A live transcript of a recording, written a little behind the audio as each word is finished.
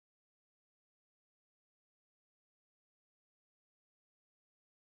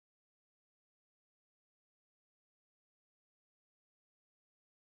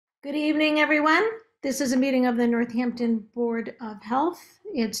Good evening, everyone. This is a meeting of the Northampton Board of Health.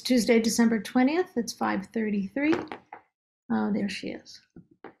 It's Tuesday, December 20th. It's 5:33. Oh, there she is.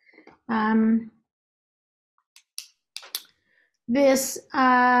 This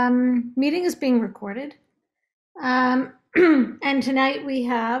meeting is being recorded. And tonight we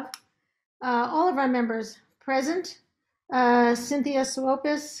have all of our members present. Cynthia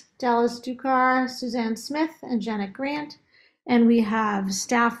Swopis, Dallas Ducar, Suzanne Smith, and Janet Grant. And we have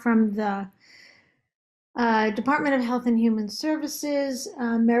staff from the Department of Health and Human Services,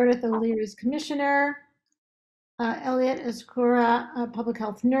 Meredith O'Leary is Commissioner, Elliot Azkura, Public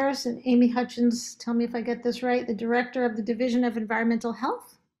Health Nurse, and Amy Hutchins, tell me if I get this right, the Director of the Division of Environmental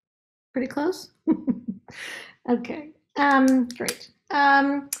Health. Pretty close? Okay, great.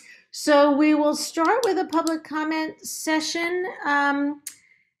 So we will start with a public comment session.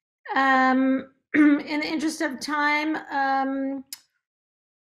 In the interest of time,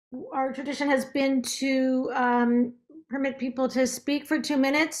 our tradition has been to permit people to speak for 2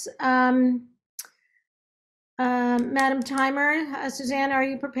 minutes. Madam Timer, Suzanne, are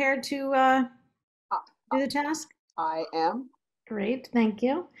you prepared to do the task? I am. Great, thank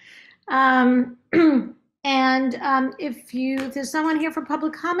you. If there's someone here for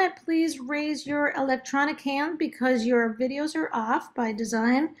public comment, please raise your electronic hand because your videos are off by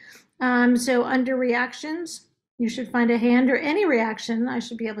design. So under reactions, you should find a hand or any reaction I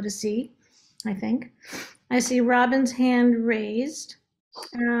should be able to see, I think. I see Robin's hand raised.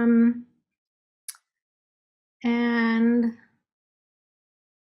 And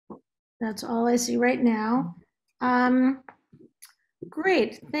that's all I see right now.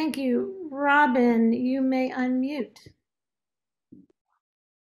 Great, thank you. Robin, you may unmute.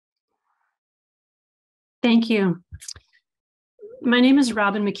 Thank you. My name is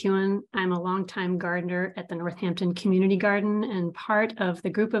Robin McEwen. I'm a longtime gardener at the Northampton Community Garden and part of the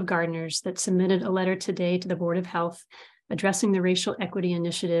group of gardeners that submitted a letter today to the Board of Health addressing the racial equity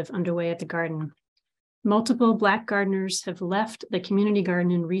initiative underway at the garden. Multiple Black gardeners have left the community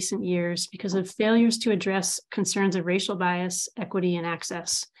garden in recent years because of failures to address concerns of racial bias, equity, and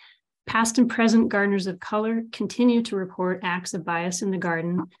access. Past and present gardeners of color continue to report acts of bias in the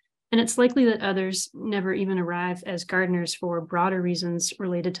garden, and it's likely that others never even arrive as gardeners for broader reasons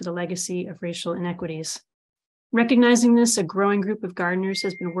related to the legacy of racial inequities. Recognizing this, a growing group of gardeners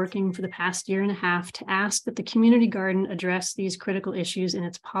has been working for the past year and a half to ask that the community garden address these critical issues in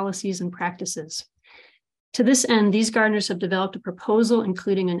its policies and practices. To this end, these gardeners have developed a proposal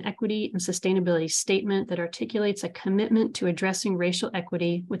including an equity and sustainability statement that articulates a commitment to addressing racial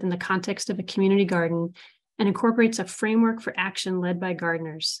equity within the context of a community garden and incorporates a framework for action led by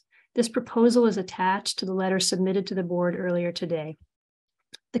gardeners. This proposal is attached to the letter submitted to the board earlier today.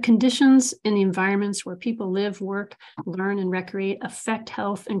 The conditions in the environments where people live, work, learn, and recreate affect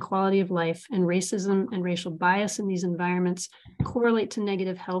health and quality of life, and racism and racial bias in these environments correlate to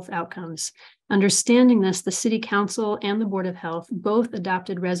negative health outcomes. Understanding this, the City Council and the Board of Health both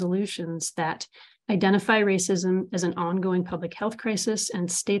adopted resolutions that identify racism as an ongoing public health crisis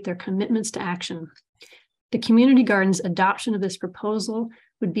and state their commitments to action. The Community Garden's adoption of this proposal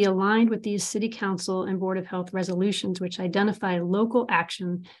would be aligned with these City Council and Board of Health resolutions, which identify local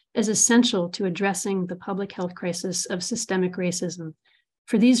action as essential to addressing the public health crisis of systemic racism.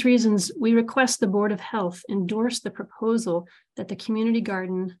 For these reasons, we request the Board of Health endorse the proposal that the Community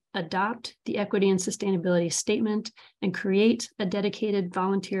Garden adopt the Equity and Sustainability Statement and create a dedicated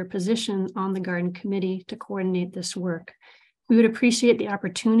volunteer position on the Garden Committee to coordinate this work. We would appreciate the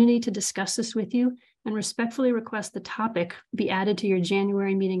opportunity to discuss this with you and respectfully request the topic be added to your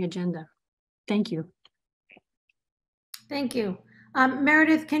January meeting agenda. Thank you. Thank you.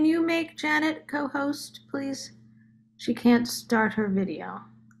 Meredith, can you make Janet co-host, please? She can't start her video.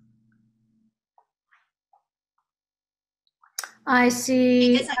 I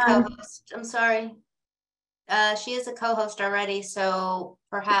see. She is a co-host. I'm sorry. She is a co-host already, so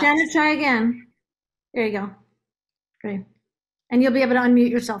perhaps. Janet, try again. There you go. Great. And you'll be able to unmute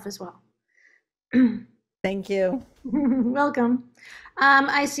yourself as well. Thank you. Welcome.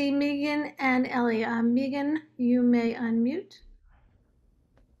 I see Megan and Ellie. Megan, you may unmute.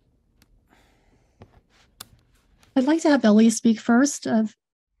 I'd like to have Ellie speak first, if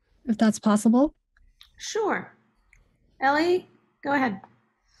that's possible. Sure. Ellie, go ahead.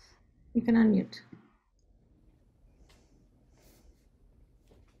 You can unmute.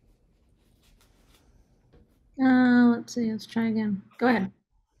 Let's see, let's try again. Go ahead.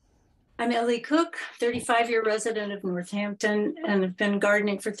 I'm Ellie Cook, 35-year resident of Northampton, and have been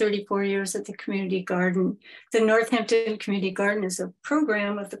gardening for 34 years at the Community Garden. The Northampton Community Garden is a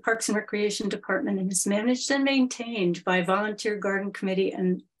program of the Parks and Recreation Department and is managed and maintained by volunteer garden committee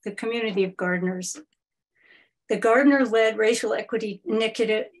and the community of gardeners. The Gardner-led Racial Equity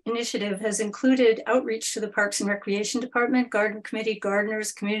Initiative has included outreach to the Parks and Recreation Department, Garden Committee,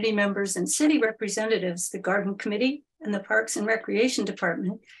 gardeners, community members, and city representatives. The Garden Committee and the Parks and Recreation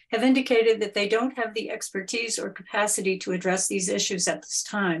Department have indicated that they don't have the expertise or capacity to address these issues at this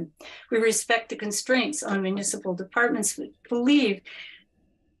time. We respect the constraints on municipal departments, but believe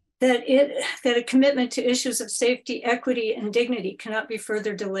that a commitment to issues of safety, equity, and dignity cannot be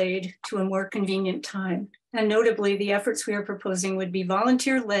further delayed to a more convenient time. And notably, the efforts we are proposing would be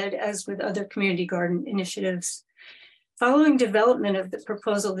volunteer-led, as with other community garden initiatives. Following development of the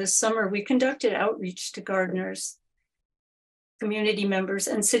proposal this summer, we conducted outreach to gardeners, community members,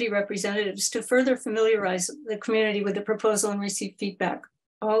 and city representatives to further familiarize the community with the proposal and receive feedback,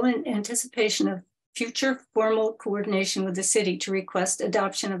 all in anticipation of future formal coordination with the city to request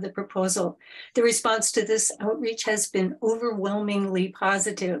adoption of the proposal. The response to this outreach has been overwhelmingly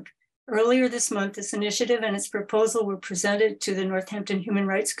positive. Earlier this month, this initiative and its proposal were presented to the Northampton Human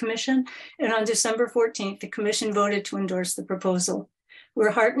Rights Commission, and on December 14th, the commission voted to endorse the proposal.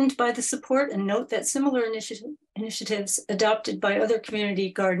 We're heartened by the support and note that similar initiatives adopted by other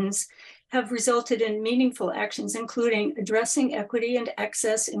community gardens have resulted in meaningful actions, including addressing equity and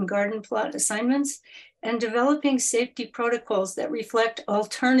access in garden plot assignments and developing safety protocols that reflect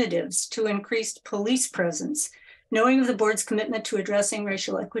alternatives to increased police presence. Knowing of the board's commitment to addressing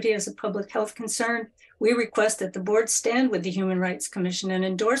racial equity as a public health concern, we request that the board stand with the Human Rights Commission and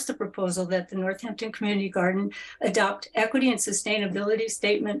endorse the proposal that the Northampton Community Garden adopt equity and sustainability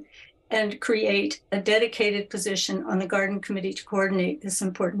statement and create a dedicated position on the Garden Committee to coordinate this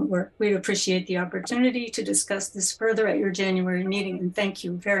important work. We'd appreciate the opportunity to discuss this further at your January meeting, and thank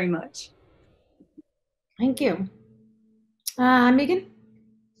you very much. Thank you. Megan?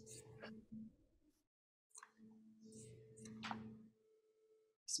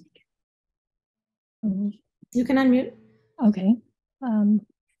 You can unmute. Okay. No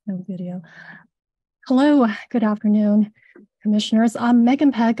video. Hello, good afternoon, commissioners. I'm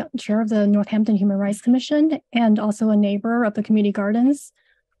Megan Peck, chair of the Northampton Human Rights Commission and also a neighbor of the community gardens.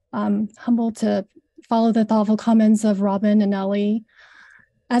 I'm humbled to follow the thoughtful comments of Robin and Ellie.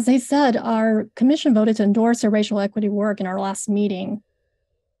 As they said, our commission voted to endorse their racial equity work in our last meeting.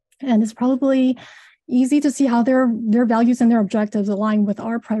 And it's probably easy to see how their values and their objectives align with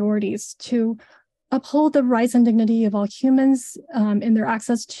our priorities to uphold the rights and dignity of all humans in their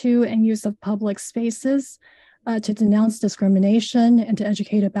access to and use of public spaces, to denounce discrimination, and to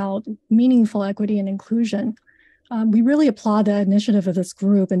educate about meaningful equity and inclusion. We really applaud the initiative of this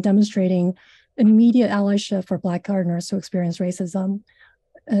group in demonstrating immediate allyship for Black gardeners who experience racism.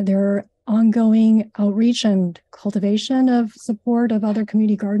 Their ongoing outreach and cultivation of support of other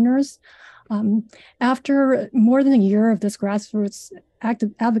community gardeners. After more than a year of this grassroots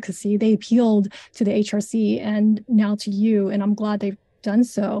active advocacy, they appealed to the HRC and now to you, and I'm glad they've done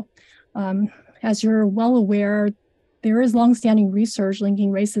so. As you're well aware, there is longstanding research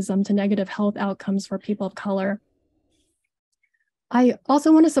linking racism to negative health outcomes for people of color. I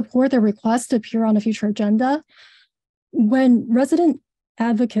also want to support their request to appear on a future agenda. When resident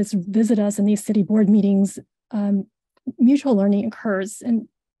advocates visit us in these city board meetings, mutual learning occurs. And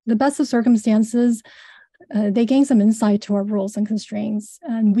the best of circumstances, they gain some insight to our rules and constraints.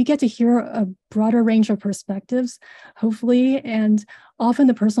 And we get to hear a broader range of perspectives, hopefully, and often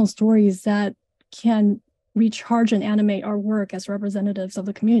the personal stories that can recharge and animate our work as representatives of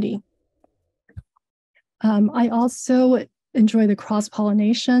the community. I also enjoy the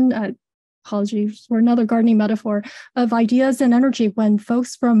cross-pollination, apologies for another gardening metaphor, of ideas and energy when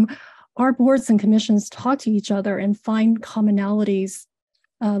folks from our boards and commissions talk to each other and find commonalities.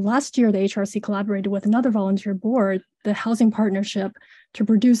 Last year, the HRC collaborated with another volunteer board, the Housing Partnership, to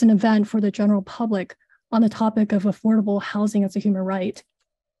produce an event for the general public on the topic of affordable housing as a human right.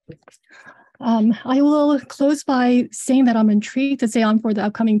 I will close by saying that I'm intrigued to stay on for the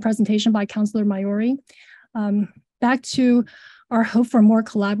upcoming presentation by Councillor Maiori. Back to our hope for more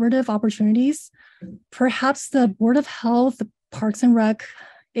collaborative opportunities. Perhaps the Board of Health, the Parks and Rec,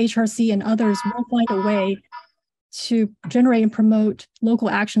 HRC, and others will find a way to generate and promote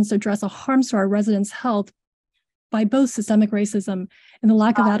local actions to address the harms to our residents' health by both systemic racism and the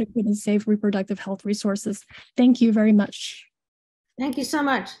lack of adequate and safe reproductive health resources. Thank you very much. Thank you so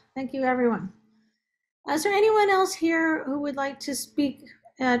much. Thank you, everyone. Is there anyone else here who would like to speak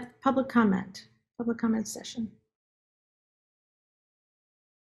at public comment session?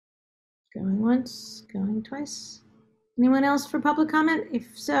 Going once, going twice. Anyone else for public comment? If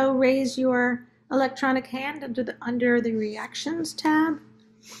so, raise your electronic hand under the reactions tab.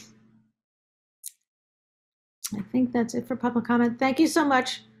 I think that's it for public comment. Thank you so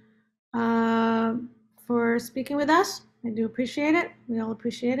much for speaking with us. I do appreciate it. We all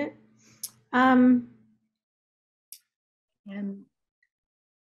appreciate it. And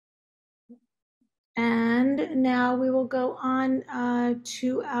now we will go on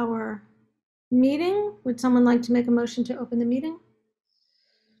to our meeting. Would someone like to make a motion to open the meeting?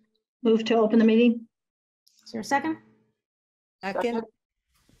 Move to open the meeting. Is there a second? Second.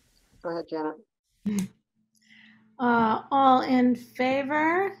 Go ahead, Janet. All in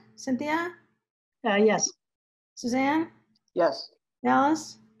favor? Cynthia? Yes. Suzanne? Yes.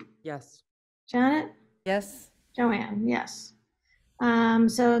 Dallas? Yes. Janet? Yes. Joanne, yes.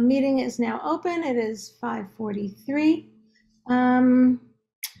 So meeting is now open. It is 5:43.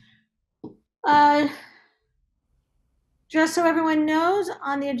 Just so everyone knows,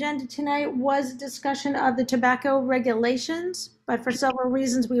 on the agenda tonight was a discussion of the tobacco regulations, but for several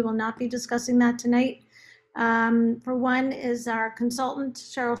reasons, we will not be discussing that tonight. For one is our consultant,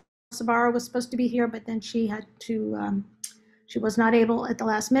 Cheryl Sabara, was supposed to be here, but then she was not able at the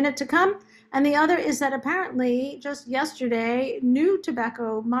last minute to come. And the other is that apparently just yesterday, new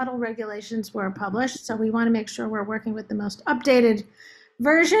tobacco model regulations were published. So we want to make sure we're working with the most updated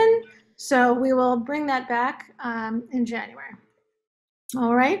version. So we will bring that back in January.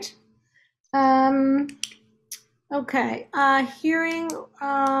 All right. Okay. Hearing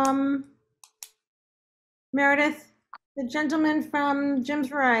Meredith, the gentleman from Jim's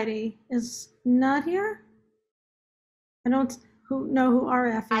Variety is not here. I don't know who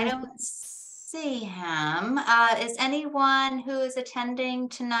RF is. I don't see him. Is anyone who is attending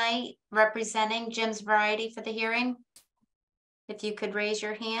tonight representing Jim's Variety for the hearing? If you could raise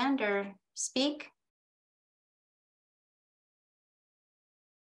your hand or speak.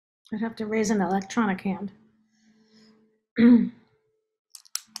 I'd have to raise an electronic hand.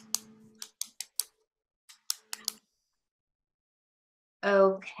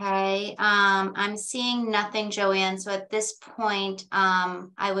 Okay, I'm seeing nothing, Joanne. So at this point,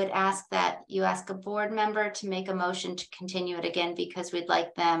 I would ask that you ask a board member to make a motion to continue it again because we'd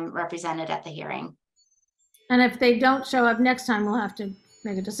like them represented at the hearing. And if they don't show up next time, we'll have to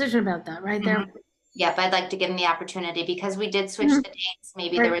make a decision about that, right there. Yep, I'd like to give them the opportunity because we did switch the dates.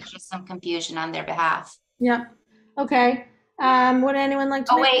 Maybe there was just some confusion on their behalf. Yep. Okay. Would anyone like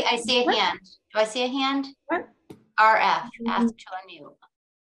to? Oh, wait, I see a hand. Do I see a hand? What? RF, ask to unmute.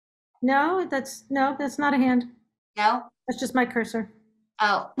 No, that's not a hand. No? That's just my cursor.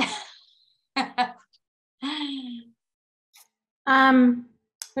 Oh.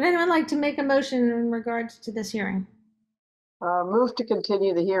 Would anyone like to make a motion in regards to this hearing? Move to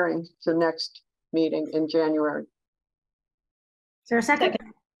continue the hearing to next meeting in January. Is there a second?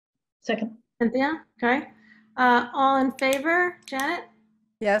 Second. Cynthia? Okay. All in favor? Janet?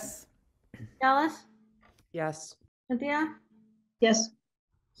 Yes. Dallas? Yes. Cynthia? Yes.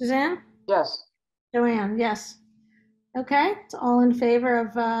 Suzanne? Yes. Joanne, yes. Okay, it's all in favor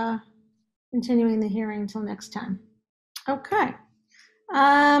of continuing the hearing until next time. Okay.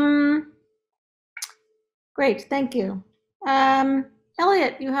 Great, thank you.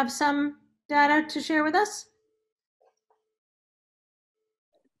 Elliot, you have some data to share with us?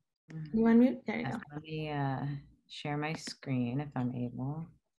 You unmute? There you go. Let me share my screen if I'm able.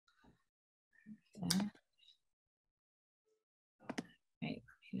 Right,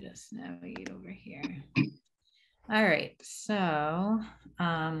 let me just navigate over here. All right, so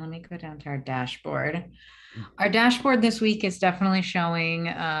let me go down to our dashboard. Our dashboard this week is definitely showing,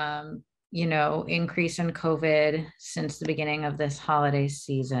 increase in COVID since the beginning of this holiday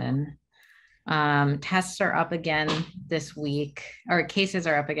season. Tests are up again this week, or cases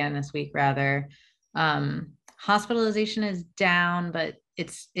are up again this week, rather. Hospitalization is down, but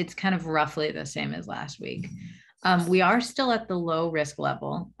it's kind of roughly the same as last week. We are still at the low risk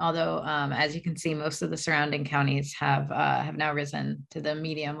level, although as you can see, most of the surrounding counties have now risen to the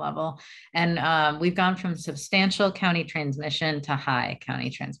medium level. And we've gone from substantial county transmission to high county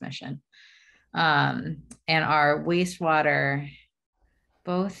transmission. And our wastewater,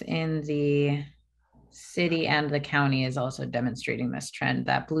 both in the city and the county, is also demonstrating this trend.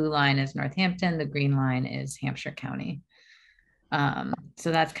 That blue line is Northampton, the green line is Hampshire County.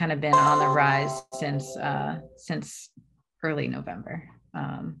 So that's kind of been on the rise since early November,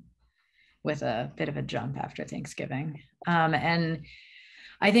 with a bit of a jump after Thanksgiving. And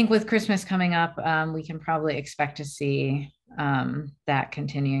I think with Christmas coming up, we can probably expect to see that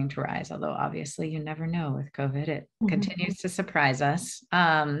continuing to rise, although obviously you never know with COVID, it continues to surprise us.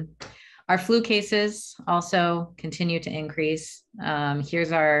 Our flu cases also continue to increase.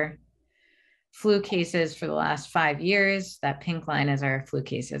 Here's our flu cases for the last 5 years. That pink line is our flu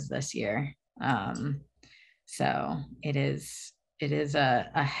cases this year. So it is it is a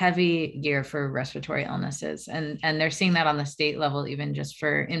heavy year for respiratory illnesses, and they're seeing that on the state level, even just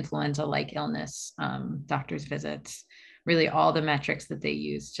for influenza-like illness, doctors' visits, really all the metrics that they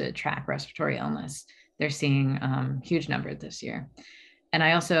use to track respiratory illness. They're seeing huge numbers this year. And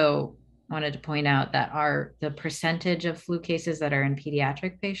I also wanted to point out that the percentage of flu cases that are in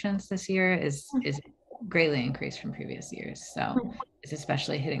pediatric patients this year is greatly increased from previous years. So it's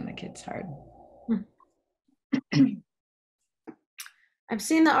especially hitting the kids hard. I've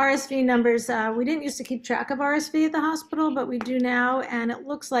seen the RSV numbers. We didn't used to keep track of RSV at the hospital, but we do now, and it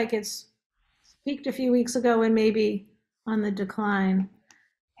looks like it's peaked a few weeks ago and maybe on the decline.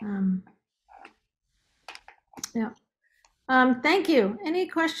 Yeah. Thank you. Any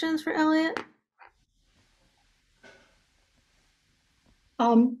questions for Elliot?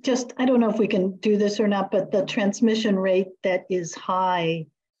 I don't know if we can do this or not, but the transmission rate that is high,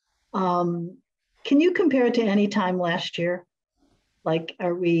 can you compare it to any time last year? Like,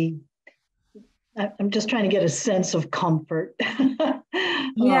 I'm just trying to get a sense of comfort.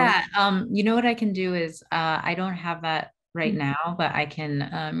 Yeah, you know what I can do is, I don't have that right now, but I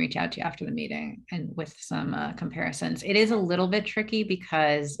can reach out to you after the meeting and with some comparisons. It is a little bit tricky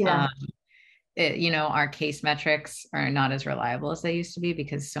because Yeah. our case metrics are not as reliable as they used to be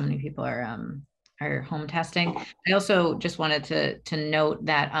because so many people are home testing. I also just wanted to note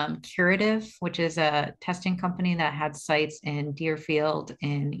that Curative, which is a testing company that had sites in Deerfield,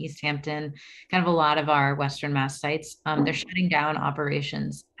 in East Hampton, kind of a lot of our Western Mass sites, they're shutting down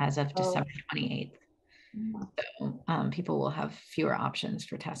operations as of December 28th. So people will have fewer options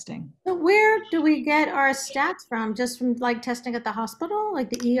for testing. So where do we get our stats from? Just from like testing at the hospital, like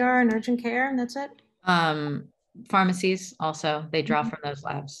the ER and urgent care, and that's it? Pharmacies also, they draw from those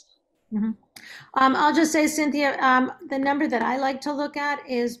labs. I'll just say, Cynthia, the number that I like to look at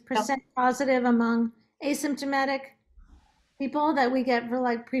is percent positive among asymptomatic people that we get for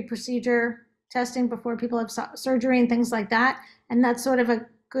like pre-procedure testing before people have surgery and things like that. And that's sort of a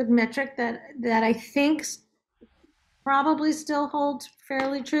good metric that I think probably still holds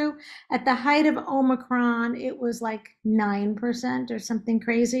fairly true. At the height of Omicron, it was like 9% or something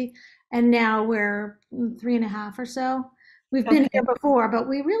crazy. And now we're 3.5 or so. We've been here before, but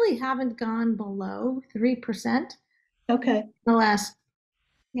we really haven't gone below 3%. Okay. The last,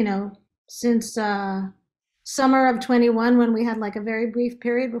 since summer of 21, when we had like a very brief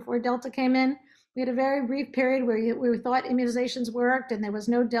period before Delta came in. We had a very brief period where we thought immunizations worked and there was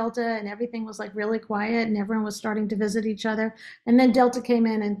no Delta and everything was like really quiet and everyone was starting to visit each other. And then Delta came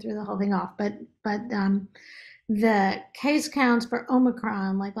in and threw the whole thing off. But the case counts for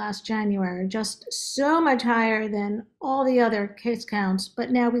Omicron, like last January, are just so much higher than all the other case counts.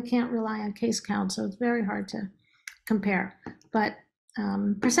 But now we can't rely on case counts, so it's very hard to compare. But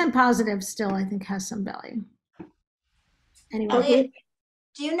percent positive still, I think, has some value. Anyway. Elliot,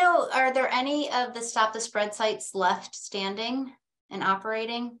 do you know, are there any of the Stop the Spread sites left standing and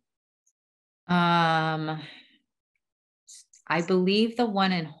operating? I believe the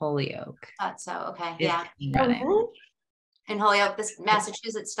one in Holyoke. Thought so. Okay. Yeah. Oh, In Holyoke, this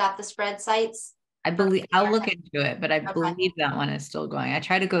Massachusetts Stop the Spread sites. I believe I'll look into it, but I believe that one is still going. I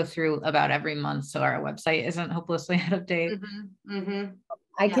try to go through about every month so our website isn't hopelessly out of date.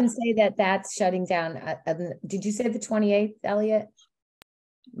 I can say that that's shutting down. Did you say the 28th, Elliot?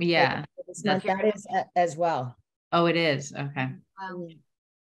 Yeah. That is as well. Oh, it is. Okay.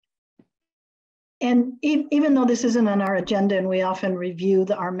 And even though this isn't on our agenda and we often review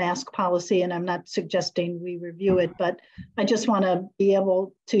our mask policy, and I'm not suggesting we review it, but I just want to be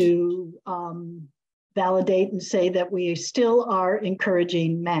able to validate and say that we still are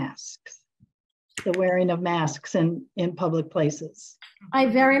encouraging masks, the wearing of masks in public places. I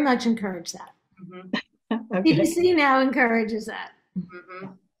very much encourage that. Okay. CDC now encourages that.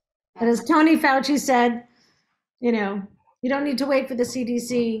 But as Tony Fauci said, you don't need to wait for the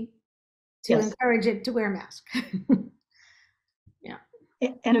CDC to encourage it to wear a mask. Yeah.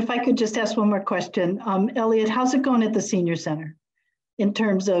 And if I could just ask one more question. Elliot, how's it going at the senior center in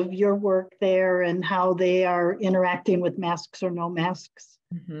terms of your work there and how they are interacting with masks or no masks?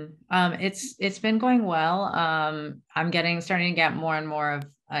 It's been going well. I'm starting to get more and more of,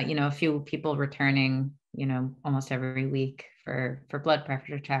 a few people returning, almost every week for blood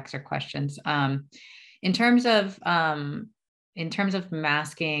pressure checks or questions. In terms of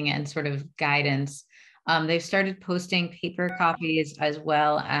masking and sort of guidance, they've started posting paper copies as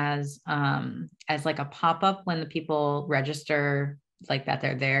well as like a pop-up when the people register, like that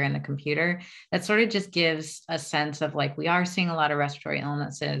they're there in the computer. That sort of just gives a sense of like, we are seeing a lot of respiratory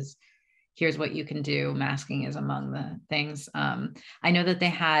illnesses. here's what you can do. Masking is among the things. I know that they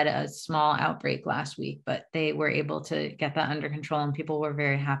had a small outbreak last week, but they were able to get that under control, and people were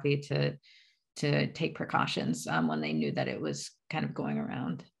very happy to take precautions when they knew that it was kind of going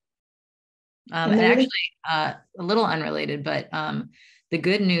around. And actually, a little unrelated, but the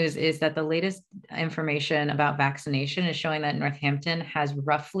good news is that the latest information about vaccination is showing that Northampton has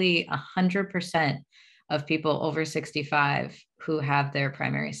roughly 100% of people over 65 who have their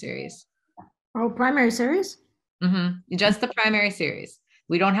primary series. Oh, primary series? Mm-hmm. Just the primary series.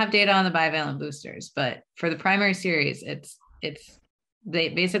 We don't have data on the bivalent boosters, but for the primary series, it's they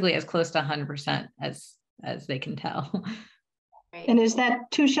basically as close to 100% as they can tell. And is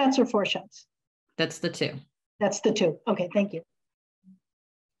that 2 shots or 4 shots? That's the 2. That's the 2. Okay, thank you.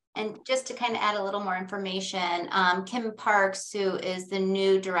 And just to kind of add a little more information, Kim Parks, who is the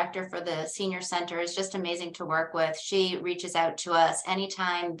new director for the senior center, is just amazing to work with. She reaches out to us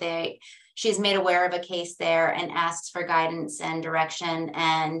anytime she's made aware of a case there and asks for guidance and direction.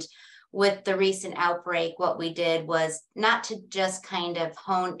 And with the recent outbreak, what we did was not to just kind of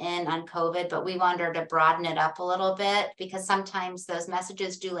hone in on COVID, but we wanted to broaden it up a little bit, because sometimes those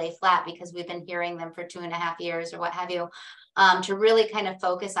messages do lay flat because we've been hearing them for 2.5 years or what have you, to really kind of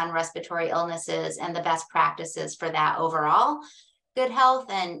focus on respiratory illnesses and the best practices for that overall good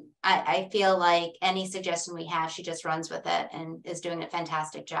health. And I feel like any suggestion we have, she just runs with it and is doing a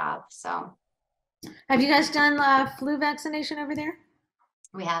fantastic job. So have you guys done flu vaccination over there?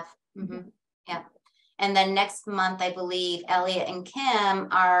 we have. Mm-hmm. Yeah. And then next month, I believe Elliot and Kim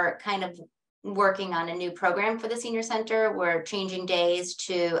are kind of working on a new program for the senior center. We're changing days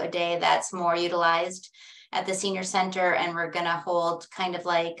to a day that's more utilized at the senior center. And we're going to hold kind of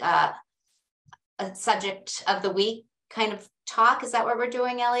like a subject of the week kind of talk. Is that what we're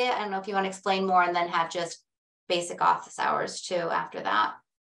doing, Elliot? I don't know if you want to explain more, and then have just basic office hours too after that.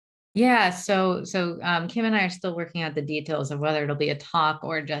 Yeah, so Kim and I are still working out the details of whether it'll be a talk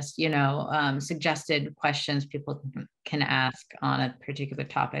or just, suggested questions people can ask on a particular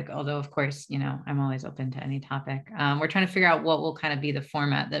topic. Although, of course, I'm always open to any topic. We're trying to figure out what will kind of be the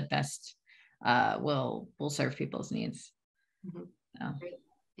format that best will serve people's needs. Mm-hmm. So. Great.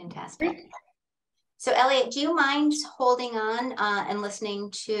 Fantastic. So Elliot, do you mind holding on and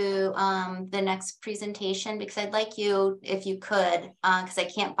listening to the next presentation? Because I'd like you, if you could, because I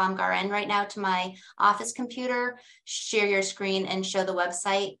can't BombGar in right now to my office computer, share your screen and show the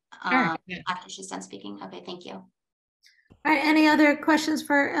website Sure. Yeah. after she's done speaking. Okay, thank you. All right, any other questions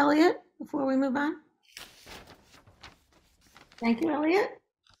for Elliot before we move on? Thank you, Elliot.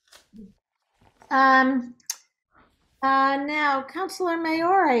 Now, Councilor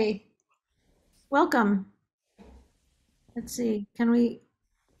Maori. Welcome. Let's see, did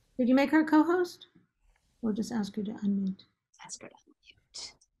you make her co-host? Or just ask her to unmute? Ask her to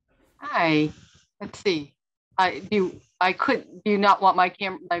unmute. Hi, let's see. Do you not want my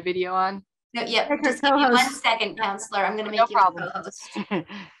video on? No, yeah, just give me 1 second, Counselor. I'm gonna make you a co-host.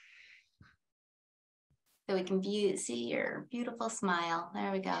 So we can see your beautiful smile.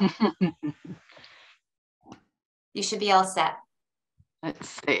 There we go. You should be all set.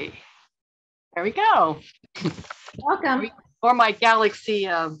 Let's see. There we go. Welcome. Or my Galaxy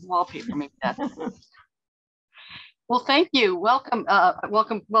wallpaper, maybe that. Well, thank you. Welcome.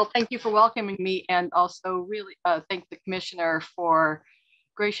 Welcome. Well, thank you for welcoming me, and also really thank the commissioner for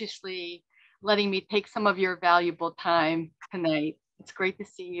graciously letting me take some of your valuable time tonight. It's great to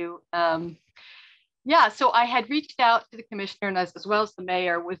see you. Yeah, so I had reached out to the commissioner and as well as the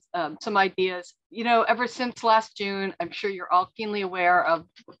mayor with some ideas. Ever since last June, I'm sure you're all keenly aware of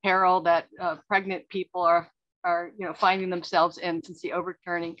the peril that pregnant people are finding themselves in since the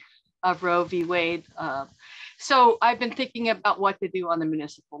overturning of Roe v. Wade. So I've been thinking about what to do on the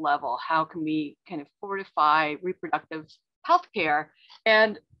municipal level. How can we kind of fortify reproductive health care?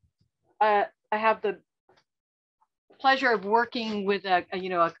 And I have the pleasure of working with a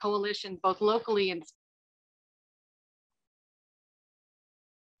coalition both locally and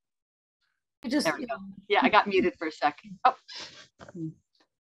there we go. Yeah, I got muted for a second. Oh, I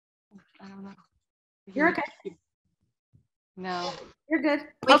don't know. You're okay. No. You're good.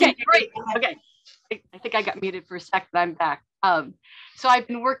 Okay, great. Okay, I think I got muted for a second. I'm back. So I've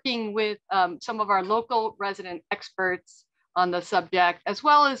been working with some of our local resident experts on the subject, as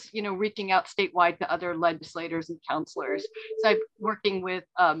well as reaching out statewide to other legislators and counselors. So I'm working with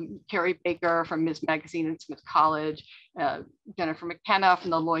Carrie Baker from Ms. Magazine and Smith College, Jennifer McKenna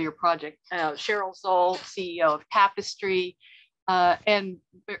from the Lawyer Project, Cheryl Zoll, CEO of Tapestry, and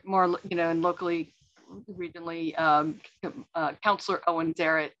more, and locally, regionally, Counselor Owen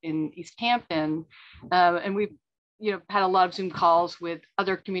Zarrett in East Hampton, and we've had a lot of Zoom calls with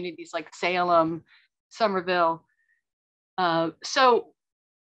other communities like Salem, Somerville. So,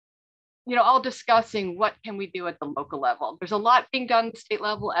 all discussing what can we do at the local level. There's a lot being done at the state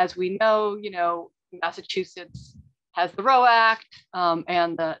level, as we know. Massachusetts has the Roe Act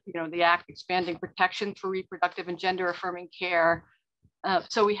and the act expanding protections for reproductive and gender affirming care.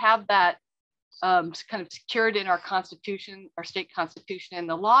 So we have that kind of secured in our constitution, our state constitution, and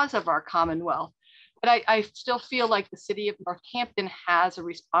the laws of our Commonwealth. But I still feel like the city of Northampton has a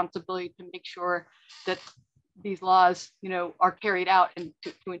responsibility to make sure that these laws, are carried out, and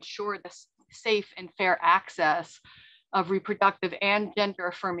to ensure the safe and fair access of reproductive and gender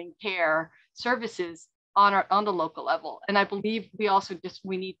affirming care services on the local level. And I believe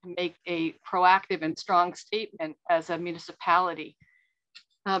we need to make a proactive and strong statement as a municipality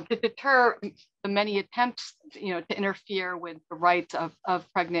to deter the many attempts, to interfere with the rights of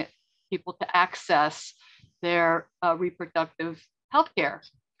pregnant people to access their reproductive health care.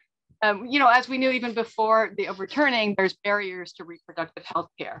 As we knew even before the overturning, there's barriers to reproductive health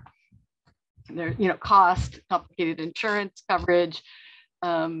care. There, cost, complicated insurance coverage,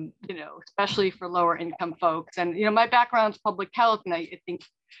 especially for lower income folks. And, my background is public health, and I think,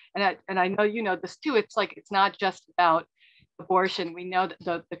 and I know this too, it's not just about abortion. We know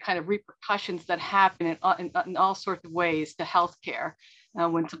that the kind of repercussions that happen in all sorts of ways to healthcare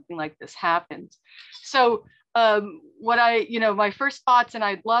when something like this happens. So my first thoughts, and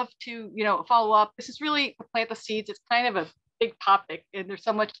I'd love to, follow up. This is really to plant the seeds. It's kind of a big topic and there's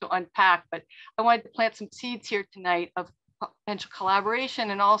so much to unpack, but I wanted to plant some seeds here tonight of potential collaboration.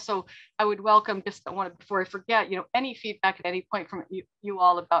 And also I would welcome, before I forget, any feedback at any point from you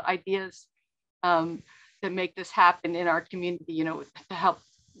all about ideas to make this happen in our community, to help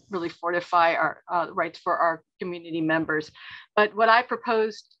really fortify our rights for our community members. But what I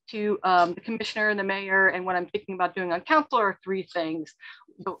proposed to the commissioner and the mayor, and what I'm thinking about doing on council, are three things.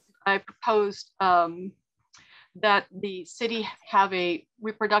 I proposed that the city have a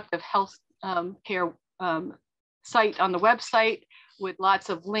reproductive health care site on the website with lots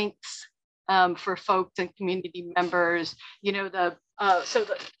of links for folks and community members. The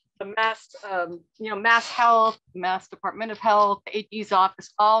Mass Health, Mass Department of Health, the AG's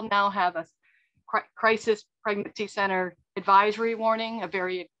office all now have a crisis pregnancy center advisory warning, a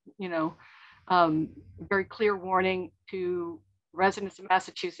very, very clear warning to residents of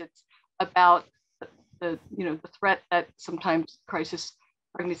Massachusetts about the threat that sometimes crisis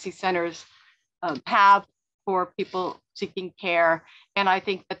pregnancy centers have for people seeking care. And I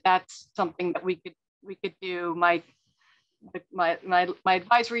think that that's something that we could do. My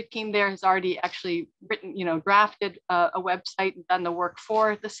advisory team there has already actually written, drafted a website and done the work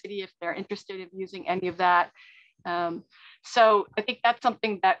for the city if they're interested in using any of that. So I think that's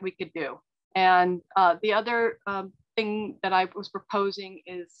something that we could do. And the other thing that I was proposing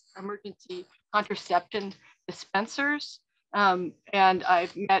is emergency contraception dispensers. And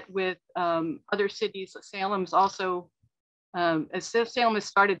I've met with other cities. Salem's also, as Salem has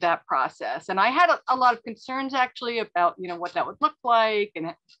started that process. And I had a lot of concerns actually about, what that would look like,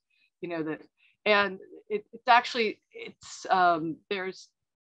 and, there's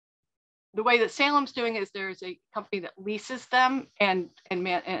the way that Salem's doing is there's a company that leases them and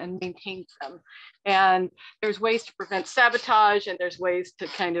maintains them. And there's ways to prevent sabotage, and there's ways to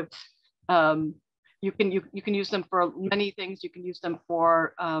kind of, you can use them for many things. You can use them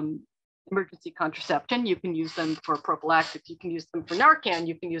for emergency contraception. You can use them for prophylactics. You can use them for Narcan.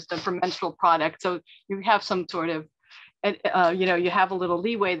 You can use them for menstrual products. So you have some sort of, you have a little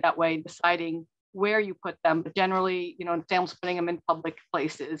leeway that way deciding where you put them. But generally, Sam's putting them in public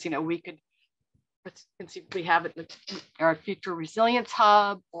places. We could conceivably have it in our future resilience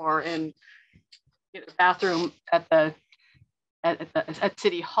hub, or in the bathroom at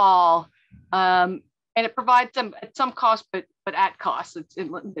City Hall. And it provides them at some cost, but at cost.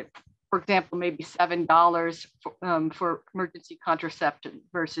 For example, maybe $7 for emergency contraception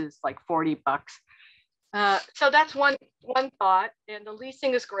versus like $40. So that's one thought. And the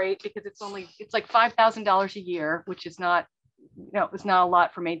leasing is great because it's like $5,000 a year, which is not, it's not a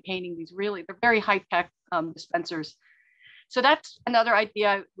lot for maintaining these they're very high tech dispensers. So that's another idea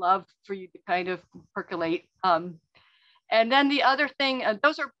I'd love for you to kind of percolate. And then the other thing,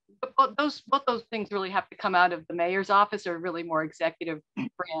 both those things really have to come out of the mayor's office, or really more executive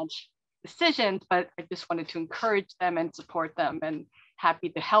branch decisions, but I just wanted to encourage them and support them, and happy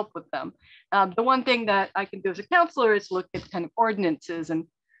to help with them. The one thing that I can do as a counselor is look at kind of ordinances and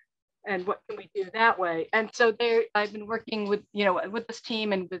what can we do that way. And so I've been working with, with this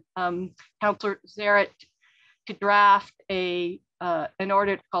team and with Councilor Zaret to draft an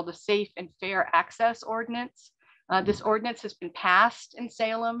ordinance called the Safe and Fair Access Ordinance. This ordinance has been passed in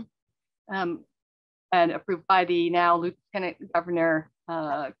Salem and approved by the now Lieutenant Governor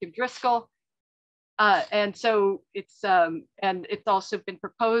Kim Driscoll. And so it's also been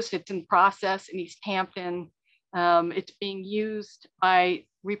proposed. It's in process in East Hampton. It's being used by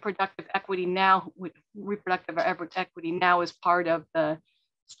Reproductive Equity Now. Reproductive Equity Now is part of the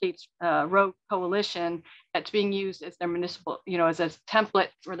state's road coalition that's being used as their municipal, as a template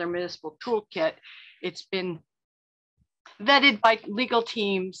for their municipal toolkit. It's been vetted by legal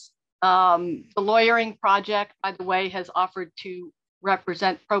teams. The lawyering project, by the way, has offered to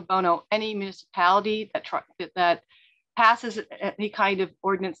represent pro bono any municipality that passes any kind of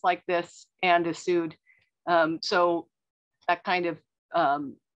ordinance like this and is sued. So that kind of,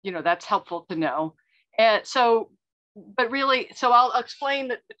 that's helpful to know. And so, but really, so I'll explain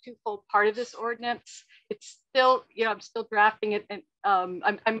the twofold part of this ordinance. It's still, I'm still drafting it, and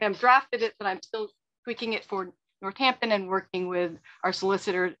I'm drafted it, but I'm still tweaking it for Northampton and working with our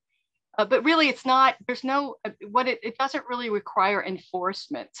solicitor. But really, it's not, there's no, it doesn't really require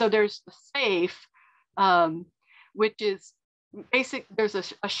enforcement. So there's the SAFE, which is basic, there's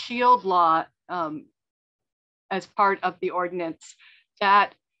a shield law as part of the ordinance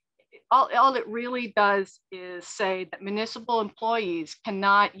that all it really does is say that municipal employees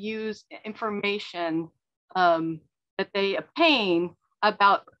cannot use information that they obtain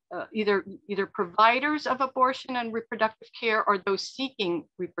about either providers of abortion and reproductive care or those seeking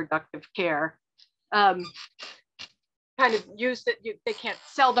reproductive care. Kind of use that they can't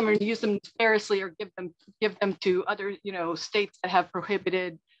sell them or use them nefariously or give them to other states that have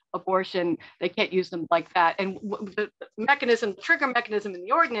prohibited abortion. They can't use them like that. And the mechanism, the trigger mechanism in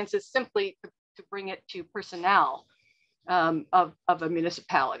the ordinance is simply to bring it to personnel of a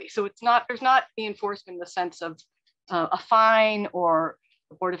municipality. So there's not the enforcement in the sense of a fine or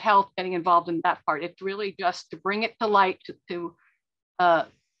the Board of Health getting involved in that part. It's really just to bring it to light to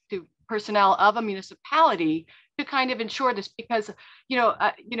personnel of a municipality to kind of ensure this, because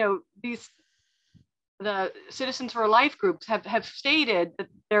the Citizens for Life groups have stated that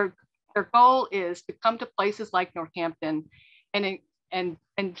their goal is to come to places like Northampton and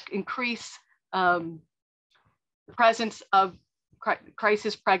increase the presence of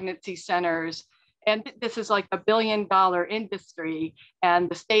crisis pregnancy centers. And this is like $1 billion industry, and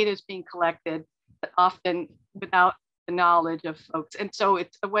the state is being collected often without the knowledge of folks. And so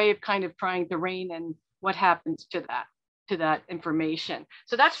it's a way of kind of trying to rein in what happens to that information.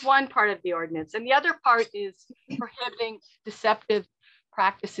 So that's one part of the ordinance. And the other part is prohibiting deceptive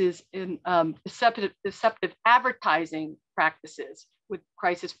practices in deceptive advertising practices with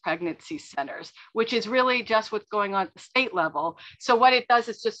crisis pregnancy centers, which is really just what's going on at the state level. So what it does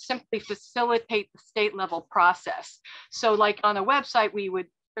is just simply facilitate the state level process. So like on a website,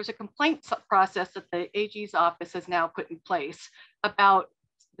 there's a complaint process that the AG's office has now put in place about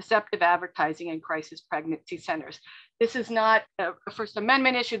deceptive advertising in crisis pregnancy centers. This is not a First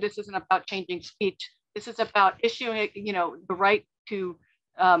Amendment issue. This isn't about changing speech. This is about issuing, the right to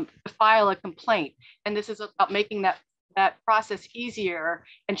file a complaint. And this is about making that process easier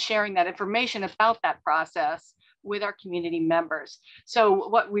and sharing that information about that process with our community members. So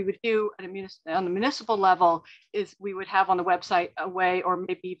what we would do on the municipal level is we would have on the website a way, or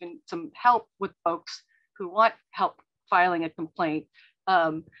maybe even some help with folks who want help filing a complaint,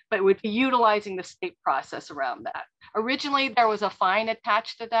 but would be utilizing the state process around that. Originally, there was a fine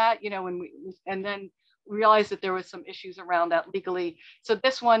attached to that, and then realized that there was some issues around that legally. So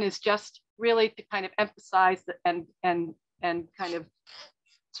this one is just really to kind of emphasize and kind of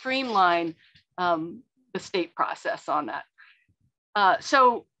streamline the state process on that.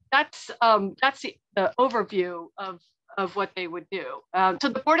 So that's the overview of what they would do. So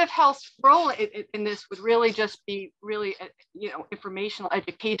the Board of Health's role in this would really just be informational,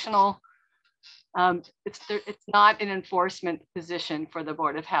 educational. It's not an enforcement position for the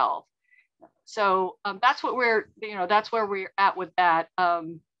Board of Health. So that's what that's where we're at with that.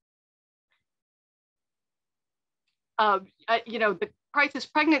 The crisis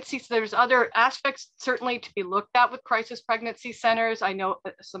pregnancies, there's other aspects certainly to be looked at with crisis pregnancy centers. I know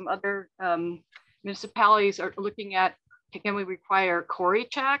some other municipalities are looking at, can we require CORI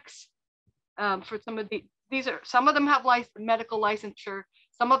checks for some of some of them have medical licensure,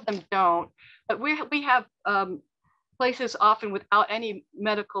 some of them don't, but we have places often without any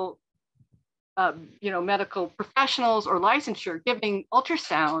medical medical professionals or licensure giving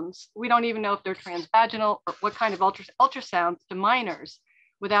ultrasounds. We don't even know if they're transvaginal or what kind of ultrasounds to minors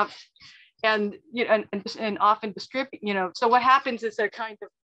without, and often distribute, so what happens is they're kind of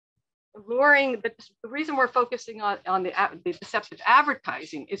luring, the reason we're focusing on the deceptive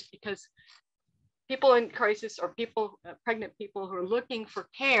advertising is because people in crisis or people, pregnant people who are looking for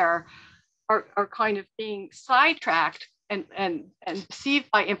care are kind of being sidetracked and deceived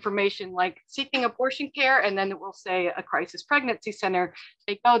by information like seeking abortion care, and then it will say a crisis pregnancy center.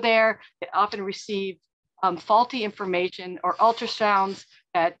 They go there, they often receive faulty information or ultrasounds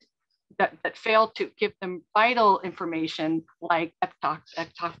that fail to give them vital information like ectopic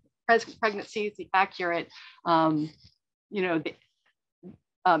pregnancies, the accurate,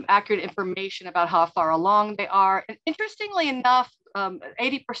 accurate information about how far along they are. And interestingly enough,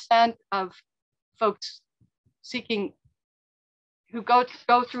 80% of folks seeking who go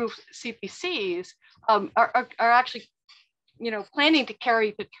through CPCs are actually, planning to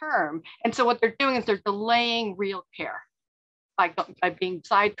carry to term. And so what they're doing is they're delaying real care by being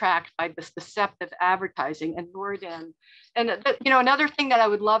sidetracked by this deceptive advertising and lured in. And another thing that I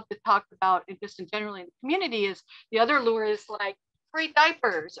would love to talk about just in generally in the community is the other lure is like free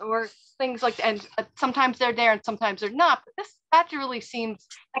diapers or things like that. And sometimes they're there and sometimes they're not. But that really seems,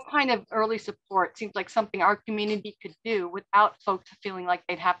 that kind of early support seems like something our community could do without folks feeling like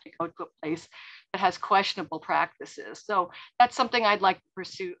they'd have to go to a place that has questionable practices. So that's something I'd like to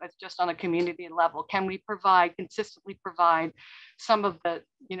pursue as just on a community level. Can we consistently provide some of the,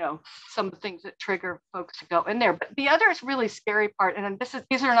 some of the things that trigger folks to go in there? But the other is really scary part, and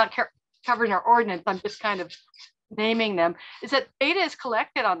these are not covered in our ordinance, I'm just kind of naming them, is that data is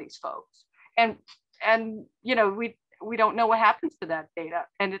collected on these folks. And we don't know what happens to that data.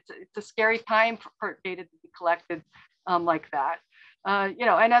 And it's a scary time for data to be collected like that.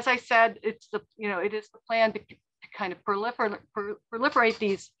 And as I said, it is the plan to kind of proliferate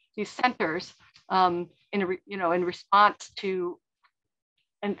these centers in response to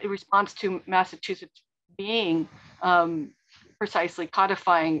Massachusetts being precisely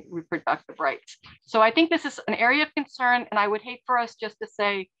codifying reproductive rights. So I think this is an area of concern, and I would hate for us just to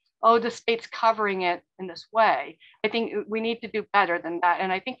say, oh, the state's covering it in this way. I think we need to do better than that,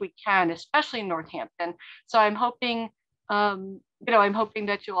 and I think we can, especially in Northampton. So I'm hoping,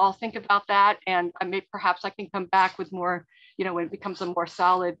 that you'll all think about that, and perhaps I can come back with more, when it becomes a more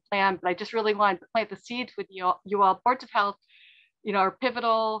solid plan. But I just really wanted to plant the seeds with you all. Boards of health, are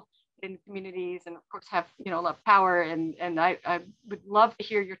pivotal in communities, and of course have a lot of power. And I would love to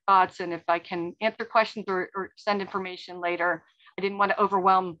hear your thoughts, and if I can answer questions or send information later. I didn't want to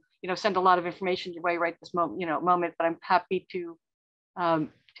overwhelm, send a lot of information your way right this moment, but I'm happy to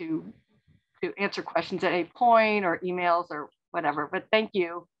answer questions at any point or emails or whatever. But thank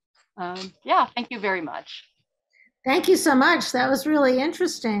you. Thank you very much. Thank you so much. That was really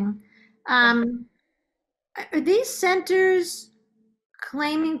interesting. Are these centers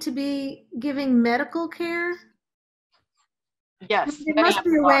claiming to be giving medical care? Yes. There must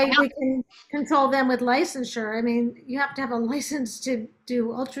be a way we can control them with licensure. I mean, you have to have a license to do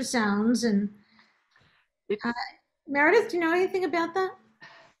ultrasounds. And Meredith, do you know anything about that?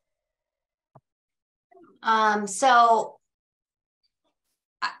 So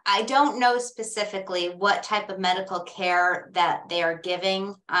I don't know specifically what type of medical care that they are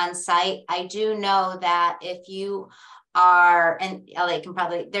giving on site. I do know that if you are, and Elliot can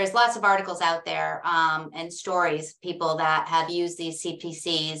probably, there's lots of articles out there and stories, people that have used these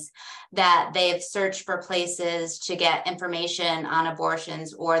CPCs, that they've searched for places to get information on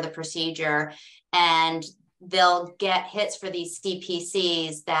abortions or the procedure, and they'll get hits for these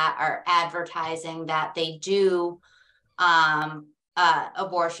CPCs that are advertising that they do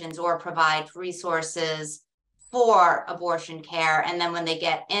abortions or provide resources for abortion care. And then when they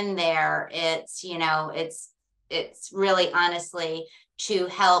get in there, it's really honestly to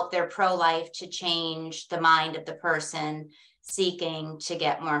help their pro-life, to change the mind of the person seeking to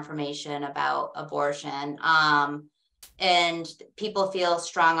get more information about abortion. And people feel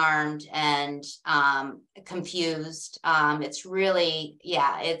strong-armed and confused. It's really,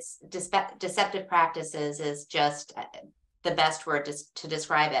 it's deceptive practices is just the best word to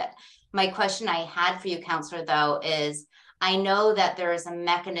describe it. My question I had for you, Counselor, though, is I know that there is a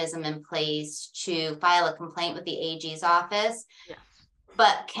mechanism in place to file a complaint with the AG's office, yes.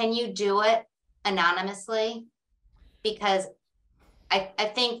 But can you do it anonymously? Because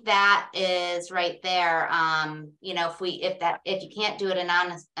I think that is right there. If you can't do it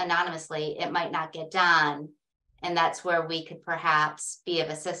anonymously, it might not get done, and that's where we could perhaps be of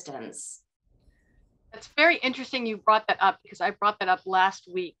assistance. It's very interesting you brought that up, because I brought that up last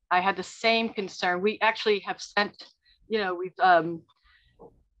week. I had the same concern. We actually have sent,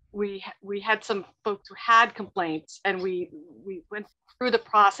 we had some folks who had complaints, and we went through the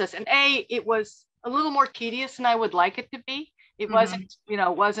process, and it was a little more tedious than I would like it to be. It wasn't,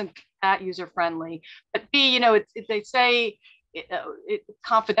 wasn't that user friendly. But B, they say it's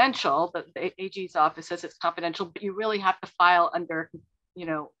confidential. The AG's office says it's confidential, but you really have to file under, you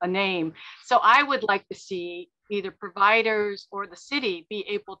know, a name. So I would like to see either providers or the city be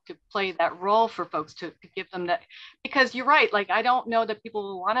able to play that role for folks to give them that, because you're right, like I don't know that people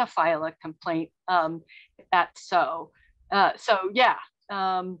will want to file a complaint if that's so. Yeah.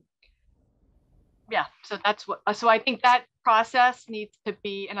 Yeah, so that's what, so I think that process needs to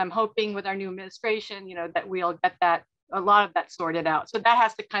be, and I'm hoping with our new administration, you know, that we'll get that, a lot of that sorted out. So that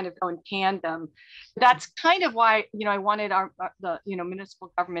has to kind of go in tandem. That's kind of why, you know, I wanted the, you know,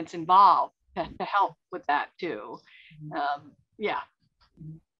 municipal governments involved to help with that too. Yeah.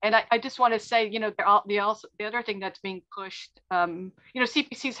 And I just want to say, you know, the other thing that's being pushed, you know,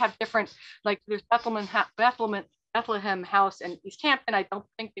 CPCs have different, like there's Bethlehem House in East Hampton. I don't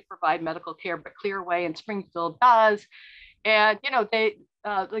think they provide medical care, but Clearway in Springfield does. And, you know, they,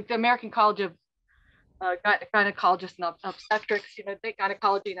 like the American College of Gynecologists and Obstetrics, you know, the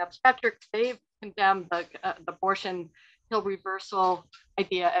gynecology and obstetrics, they've condemned the abortion pill reversal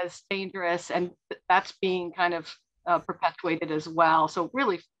idea as dangerous. And that's being kind of perpetuated as well. So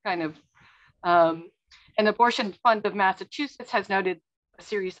really kind of, an Abortion Fund of Massachusetts has noted a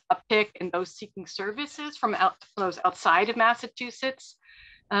serious uptick in those seeking services from those outside of Massachusetts.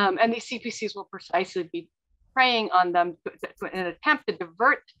 And these CPCs will precisely be preying on them in an attempt to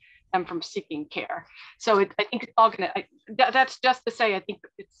divert them from seeking care. So I think it's all gonna, that's just to say, I think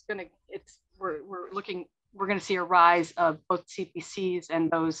it's gonna, we're gonna see a rise of both CPCs and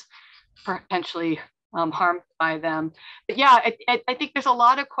those potentially harmed by them. But yeah, I think there's a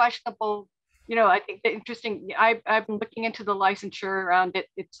lot of questionable, you know, I think the interesting, I've been looking into the licensure around it.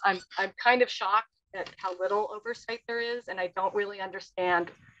 I'm kind of shocked at how little oversight there is, and I don't really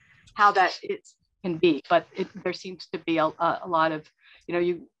understand how that can be, but there seems to be a lot of, you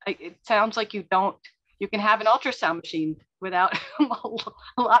know, it sounds like you can have an ultrasound machine without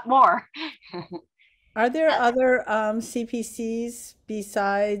a lot more. Are there other CPCs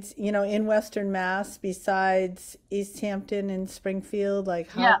besides, you know, in Western Mass, besides East Hampton and Springfield? Like,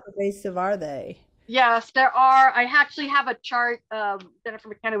 how pervasive are they? Yes, there are. I actually have a chart. Jennifer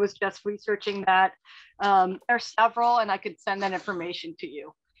McKenna was just researching that. There are several, and I could send that information to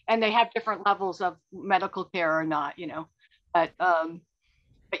you. And they have different levels of medical care or not, you know. But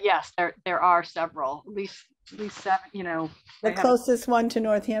yes, there are several, at least 7, you know. The closest one to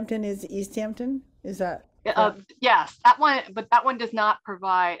Northampton is East Hampton? Is that? Yes, that one, but that one does not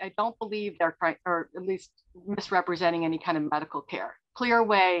provide, I don't believe they're, or at least misrepresenting any kind of medical care.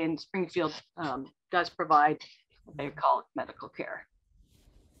 Clearway in Springfield does provide what they call it medical care.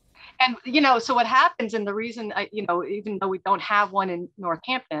 And, you know, so what happens, and the reason, you know, even though we don't have one in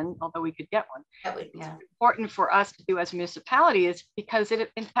Northampton, although we could get one, it's important for us to do as a municipality is because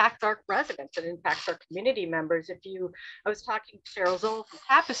it impacts our residents, it impacts our community members. I was talking to Cheryl Zoll from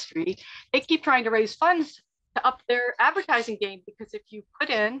Tapestry, they keep trying to raise funds to up their advertising game, because if you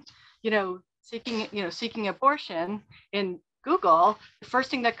put in, you know, seeking abortion in Google, the first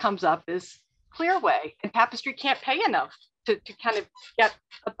thing that comes up is Clearway, and Tapestry can't pay enough to kind of get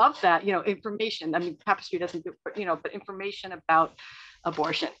above that, you know, information. I mean, Tapestry doesn't do, you know, but information about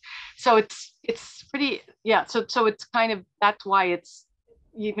abortion. So it's pretty, yeah. So it's kind of, that's why it's,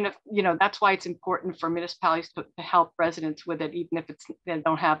 even if, you know, that's why it's important for municipalities to help residents with it, even if they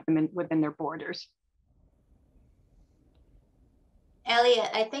don't have them within their borders. Elliot,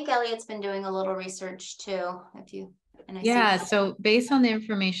 I think Elliot's been doing a little research too, if you. Yeah, so based on the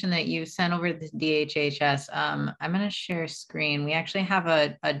information that you sent over to the DHHS, I'm going to share screen. We actually have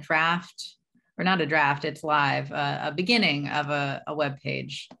a draft, or not a draft, it's live, a beginning of a web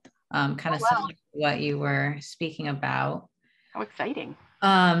page, kind of similar to what you were speaking about. How exciting.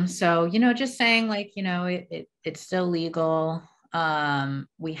 So, you know, just saying, like, you know, it's still legal.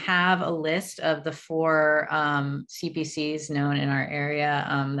 We have a list of the 4 CPCs known in our area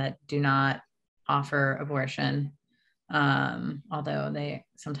that do not offer abortion. Although they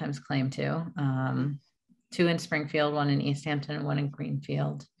sometimes claim to. 2 in Springfield, 1 in East Hampton, and 1 in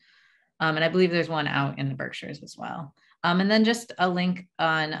Greenfield. And I believe there's 1 out in the Berkshires as well. And then just a link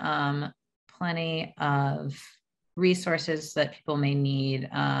on plenty of resources that people may need,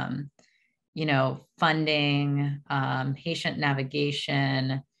 you know, funding, patient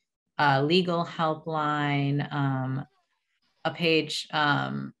navigation, legal helpline, a page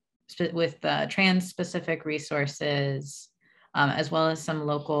with trans-specific resources, as well as some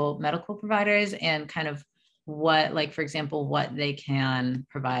local medical providers, and kind of what, like, for example, what they can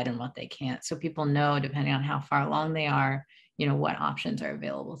provide and what they can't. So people know, depending on how far along they are, you know, what options are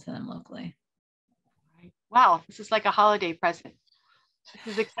available to them locally. Wow, this is like a holiday present.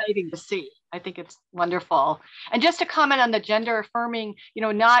 this is exciting to see. I think it's wonderful. And just to comment on the gender affirming,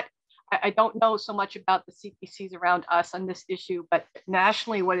 I don't know so much about the CPCs around us on this issue, but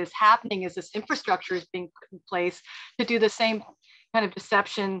nationally what is happening is this infrastructure is being put in place to do the same kind of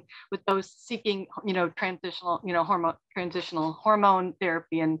deception with those seeking, transitional hormone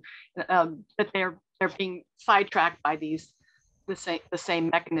therapy, and that they're being sidetracked by the same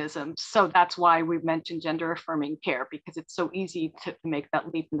mechanisms. So that's why we've mentioned gender affirming care, because it's so easy to make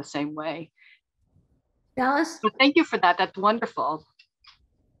that leap in the same way. Dallas? So thank you for that. That's wonderful.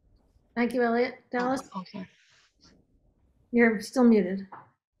 Thank you, Elliot. Dallas? Okay. You're still muted.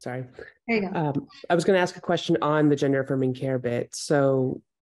 Sorry. There you go. I was going to ask a question on the gender affirming care bit. So,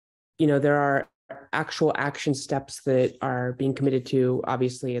 there are actual action steps that are being committed to,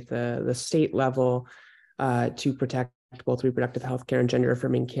 obviously, at the state level to protect both reproductive health care and gender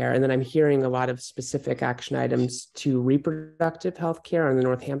affirming care. And then I'm hearing a lot of specific action items to reproductive health care on the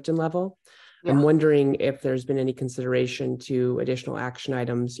Northampton level. Yeah. I'm wondering if there's been any consideration to additional action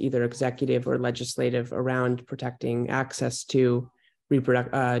items, either executive or legislative, around protecting access to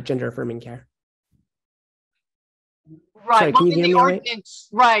gender affirming care. Right. Sorry, can you hear me all right?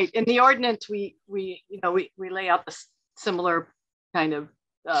 Right. In the ordinance, we lay out the similar kind of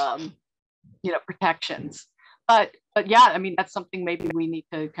protections. But yeah, I mean, that's something maybe we need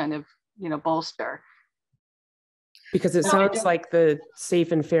to kind of bolster. Because it sounds like the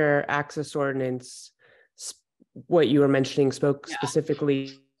Safe and Fair Access Ordinance, what you were mentioning, spoke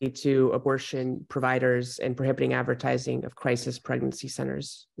specifically to abortion providers and prohibiting advertising of crisis pregnancy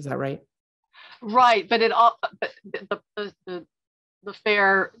centers. Is that right? Right, but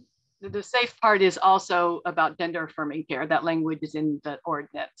the safe part is also about gender affirming care. That language is in the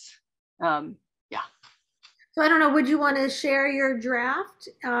ordinance. Yeah. So I don't know, would you want to share your draft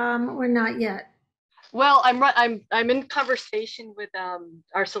or not yet? Well, I'm in conversation with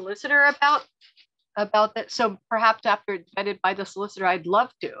our solicitor about that. So perhaps after it's vetted by the solicitor, I'd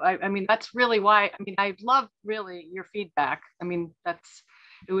love to. I mean, that's really why. I mean, I love really your feedback. I mean,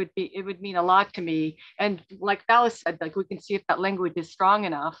 it would mean a lot to me. And like Dallas said, like we can see if that language is strong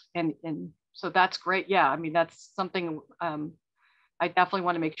enough, and so that's great. Yeah, I mean, that's something I definitely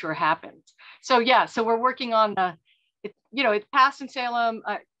want to make sure happens. So yeah, so we're working on it's passed in Salem.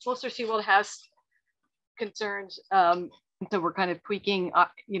 Solicitor Seawold has concerns, so we're kind of tweaking.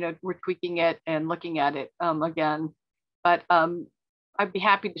 We're tweaking it and looking at it again. But I'd be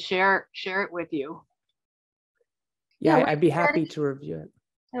happy to share it with you. Yeah, I'd be happy to review it.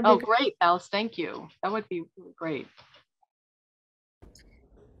 Oh, great, Alice. Thank you. That would be great.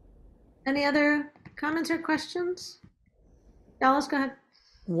 Any other comments or questions? Alice, go ahead.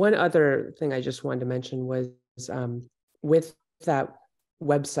 One other thing I just wanted to mention was with that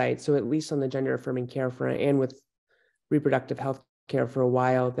website, so at least on the gender affirming care front and with reproductive health care for a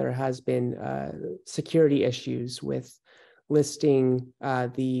while, there has been security issues with listing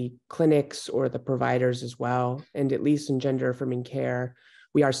the clinics or the providers as well. And at least in gender affirming care,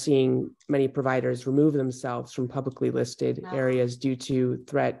 we are seeing many providers remove themselves from publicly listed areas due to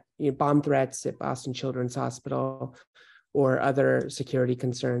bomb threats at Boston Children's Hospital or other security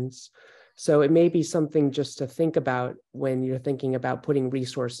concerns. So it may be something just to think about when you're thinking about putting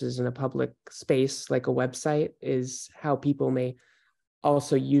resources in a public space like a website, is how people may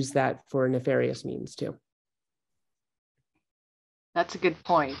also use that for nefarious means too. That's a good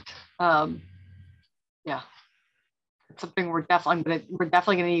point. Yeah, it's something we're definitely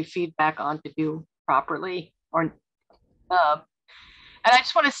gonna need feedback on to do properly. And I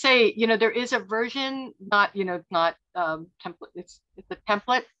just want to say, there is a version, not template. It's a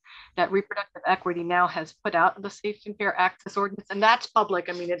template that Reproductive Equity now has put out, the Safe and Fair Access Ordinance, and that's public.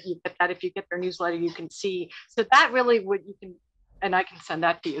 I mean, if you get their newsletter, you can see. So that really and I can send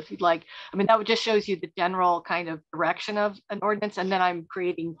that to you if you'd like. I mean, that would just shows you the general kind of direction of an ordinance, and then I'm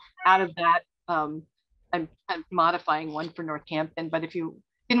creating out of that. I'm kind of modifying one for Northampton. But if you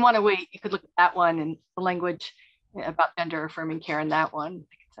didn't want to wait, you could look at that one and the language about gender affirming care in that one.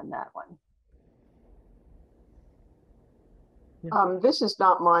 I can send that one. This is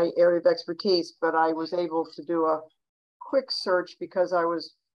not my area of expertise, but I was able to do a quick search because I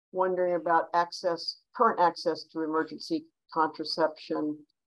was wondering about current access to emergency contraception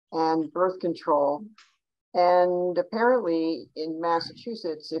and birth control. And apparently in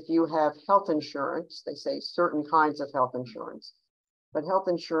Massachusetts, if you have health insurance, they say certain kinds of health insurance, but health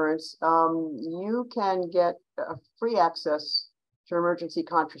insurance, you can get free access to emergency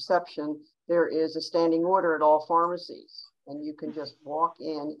contraception. There is a standing order at all pharmacies, and you can just walk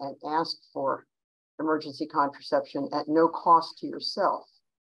in and ask for emergency contraception at no cost to yourself.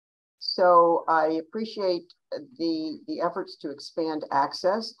 So I appreciate the efforts to expand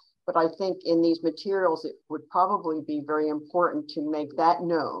access, but I think in these materials, it would probably be very important to make that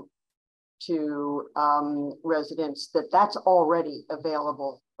known to residents that that's already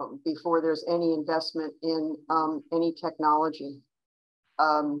available before there's any investment in any technology.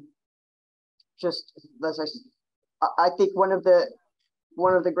 Just as I think one of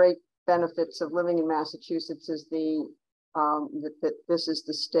the great benefits of living in Massachusetts is that this is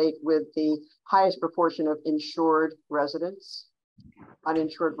the state with the highest proportion of insured residents.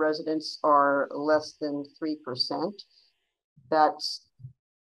 Uninsured residents are less than 3%. That's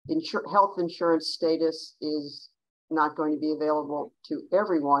health insurance status is not going to be available to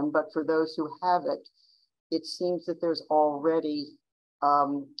everyone, but for those who have it, it seems that there's already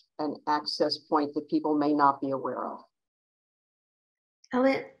an access point that people may not be aware of.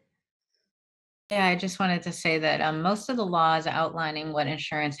 Elliot? Yeah, I just wanted to say that most of the laws outlining what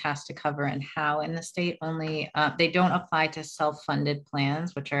insurance has to cover and how in the state only, they don't apply to self-funded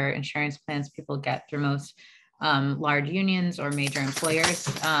plans, which are insurance plans people get through most large unions or major employers.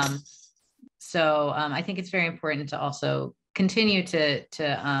 So I think it's very important to also continue to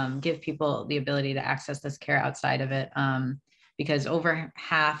give people the ability to access this care outside of it, because over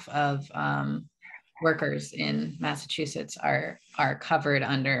half of workers in Massachusetts are covered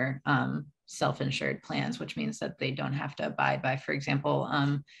under self-insured plans, which means that they don't have to abide by, for example,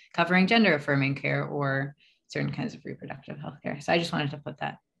 covering gender affirming care or certain kinds of reproductive health care. So I just wanted to put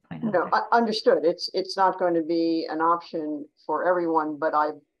that point out. No, understood. It's not going to be an option for everyone, but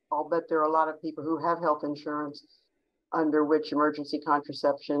I'll bet there are a lot of people who have health insurance under which emergency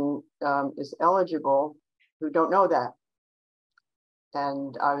contraception is eligible who don't know that.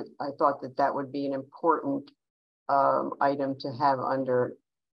 And I thought that that would be an important item to have under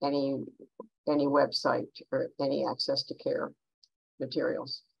any website or any access to care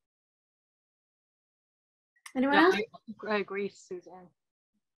materials. Anyone else? I agree, Suzanne.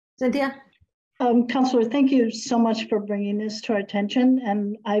 Cynthia? Councilor, thank you so much for bringing this to our attention.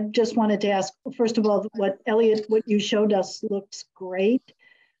 And I just wanted to ask, first of all, what you showed us looks great.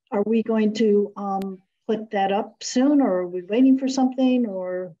 Are we going to put that up soon, or are we waiting for something,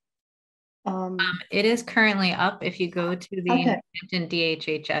 or? It is currently up. If you go to the Northampton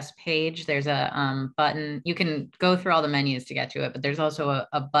DHHS page, there's a button. You can go through all the menus to get to it, but there's also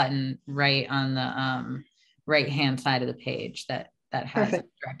a button right on the right-hand side of the page that has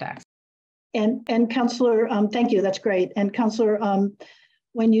direct access. And Councilor, thank you, that's great. And Councilor,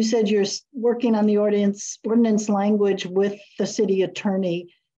 when you said you're working on the ordinance language with the city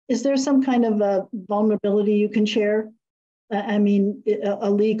attorney, is there some kind of a vulnerability you can share? I mean, a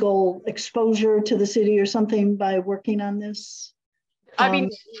legal exposure to the city or something by working on this? I mean,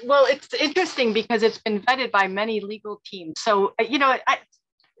 well, it's interesting because it's been vetted by many legal teams. So, you know,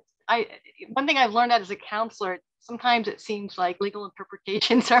 one thing I've learned as a counselor, sometimes it seems like legal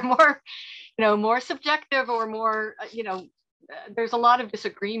interpretations are more, you know, more subjective or more, you know, there's a lot of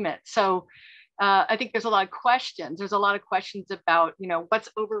disagreement. So I think there's a lot of questions. There's a lot of questions about, you know, what's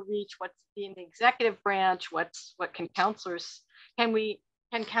overreach, what's in the executive branch, what can counselors, can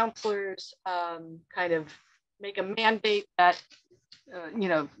counselors kind of make a mandate that, you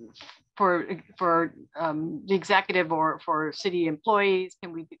know, for the executive or for city employees,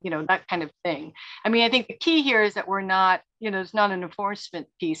 can we, you know, that kind of thing. I mean, I think the key here is that we're not, you know, it's not an enforcement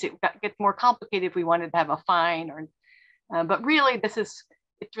piece. It gets more complicated if we wanted to have a fine or, but really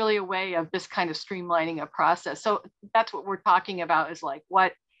it's really a way of just kind of streamlining a process. So that's what we're talking about is like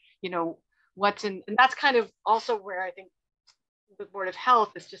what, you know, what's in, and that's kind of also where I think the Board of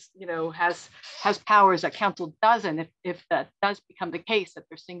Health is just, you know, has powers that council doesn't. If that does become the case, that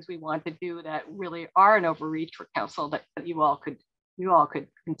there's things we want to do that really are an overreach for council that you all could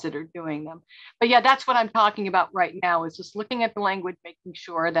consider doing them. But yeah, that's what I'm talking about right now is just looking at the language, making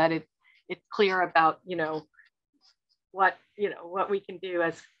sure that it's clear about, you know, what we can do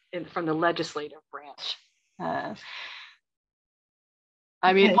from the legislative branch.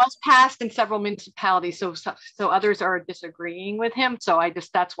 I mean, it was passed in several municipalities, so others are disagreeing with him. So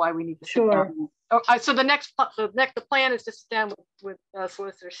that's why we need to sit down. So the plan is to sit down with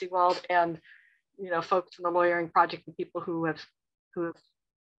Solicitor Seawald and, you know, folks from the lawyering project and people who have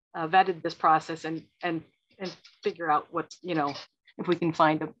vetted this process and figure out what's, you know, if we can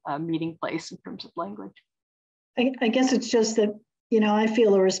find a meeting place in terms of language. I guess it's just that, you know, I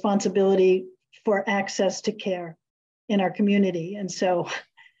feel a responsibility for access to care in our community. And so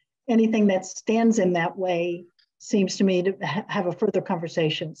anything that stands in that way seems to me to have a further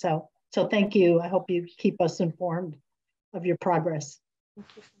conversation. So thank you. I hope you keep us informed of your progress.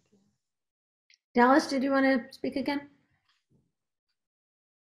 Dallas, did you want to speak again?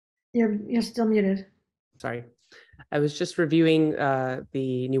 You're still muted. sorry. I was just reviewing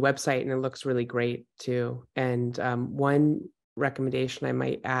the new website, and it looks really great too. And one recommendation I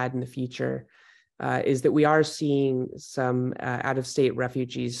might add in the future is that we are seeing some out-of-state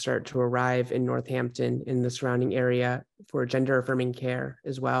refugees start to arrive in Northampton in the surrounding area for gender-affirming care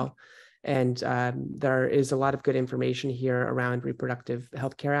as well. And there is a lot of good information here around reproductive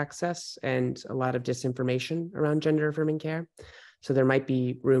healthcare access and a lot of disinformation around gender-affirming care. So there might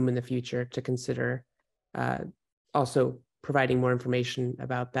be room in the future to consider also providing more information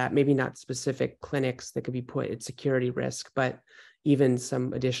about that. Maybe not specific clinics that could be put at security risk, but even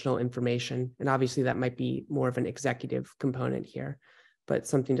some additional information. And obviously that might be more of an executive component here, but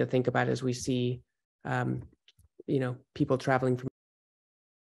something to think about as we see, people traveling from.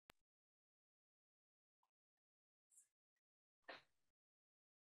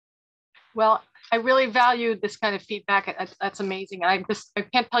 Well, I really value this kind of feedback. That's amazing. I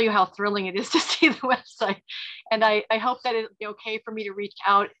can't tell you how thrilling it is to see the website. And I hope that it'll be okay for me to reach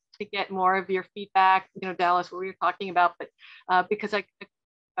out to get more of your feedback, Dallas, what we were talking about, but because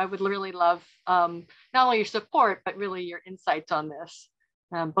I would really love not only your support, but really your insights on this,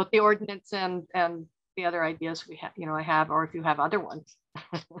 both the ordinance and the other ideas we have, I have, or if you have other ones.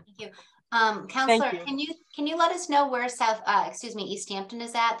 Thank you. Counselor, can you let us know where East Hampton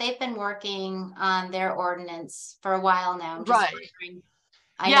is at? They've been working on their ordinance for a while now. I'm just wondering.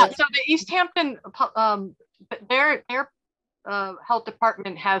 So the East Hampton, their health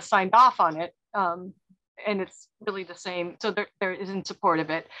department has signed off on it, and it's really the same. So there is in support of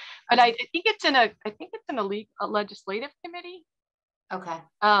it, but I think it's in a legislative committee.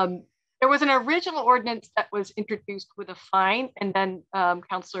 Okay. There was an original ordinance that was introduced with a fine, and then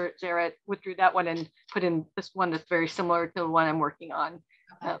Councillor Zarrett withdrew that one and put in this one that's very similar to the one I'm working on.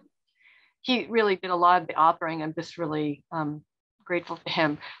 Okay. He really did a lot of the authoring. I'm just really grateful to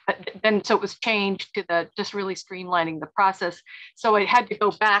him. But then, so it was changed to just really streamlining the process. So it had to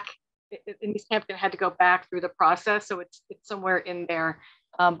go back, in East Hampton had to go back through the process. So it's somewhere in there,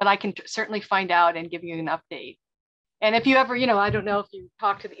 but I can certainly find out and give you an update. And if you ever, I don't know if you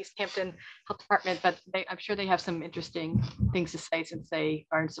talk to the East Hampton Health Department, but I'm sure they have some interesting things to say since they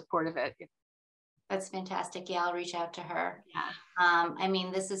are in support of it. That's fantastic. Yeah, I'll reach out to her. Yeah.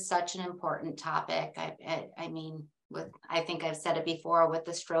 This is such an important topic. I think I've said it before, with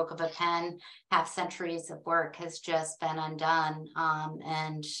the stroke of a pen, half centuries of work has just been undone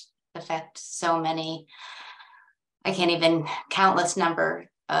and affect so many, I can't even countless number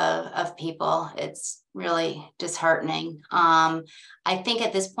of people. It's really disheartening. I think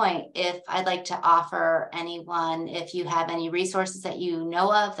at this point, if I'd like to offer anyone, if you have any resources that you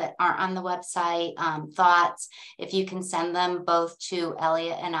know of that aren't on the website, thoughts, if you can send them both to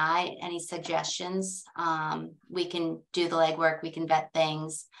Elliot and I, any suggestions, we can do the legwork, we can vet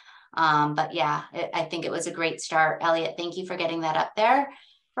things. But yeah, I think it was a great start. Elliot, thank you for getting that up there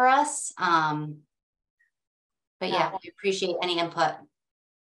for us. But yeah, we appreciate any input.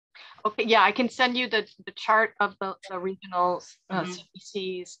 Okay, yeah, I can send you the chart of the regional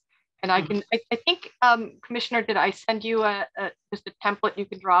CPCs, and I think Commissioner, did I send you just a template you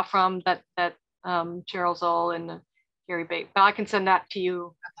can draw from that Cheryl Zoll and Gary Bate? But I can send that to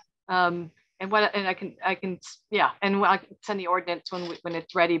you, and I can send the ordinance when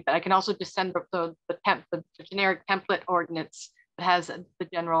it's ready. But I can also just send the generic template ordinance that has the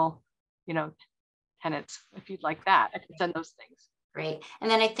general tenets, if you'd like that. I can send those things. Great. And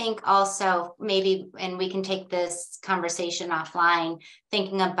then I think also maybe, and we can take this conversation offline,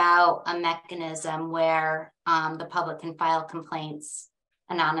 thinking about a mechanism where the public can file complaints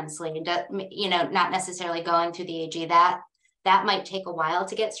anonymously, not necessarily going through the AG. That might take a while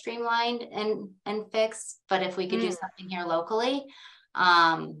to get streamlined and fixed. But if we could do something here locally,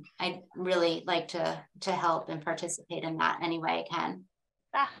 I'd really like to help and participate in that any way I can.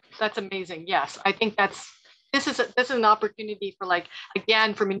 That's amazing. Yes, I think this is an opportunity for,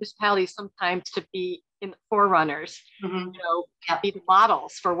 for municipalities sometimes to be in forerunners, be the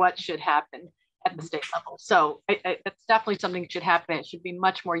models for what should happen at the state level. So it's definitely something that should happen. It should be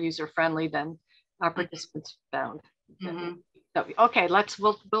much more user friendly than our participants found. So, okay,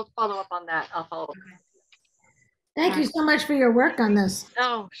 we'll follow up on that. I'll follow up. Thank you so much for your work on this.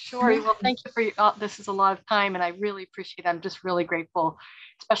 Oh, sure. Well, thank you for this is a lot of time, and I really appreciate it. I'm just really grateful,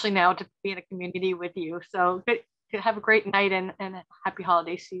 especially now, to be in a community with you. So good to have a great night and a happy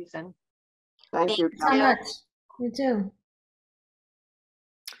holiday season. Thank you so much. You too.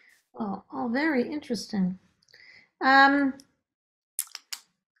 Oh, all very interesting.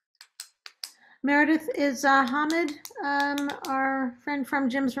 Meredith, is Hamid our friend from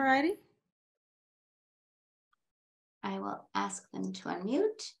Jim's Variety? I will ask them to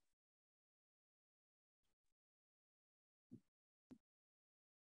unmute.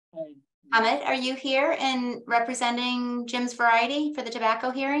 Ahmed, are you here and representing Jim's Variety for the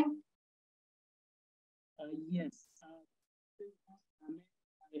tobacco hearing? Yes.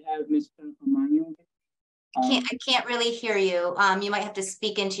 I have Mr. Humayun. I can't really hear you. You might have to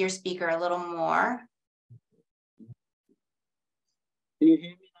speak into your speaker a little more. Can you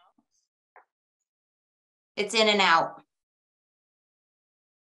hear me now? It's in and out.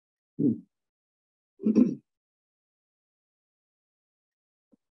 You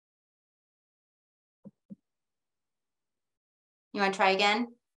want to try again?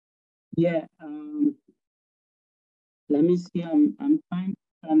 Yeah. Let me see. I'm trying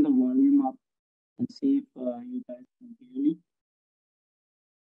to turn the volume up and see if you guys can hear me.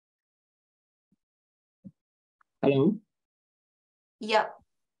 Hello. Yep.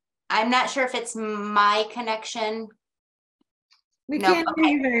 I'm not sure if it's my connection. We can't hear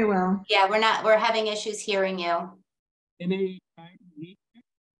you very well. Yeah, we're having issues hearing you. Can I try to read?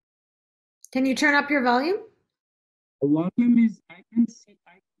 Can you turn up your volume? The volume is, I can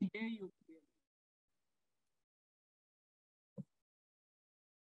hear you.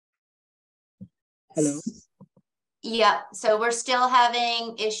 Hello. Yep. So we're still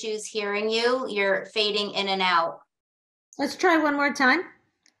having issues hearing you. You're fading in and out. Let's try one more time.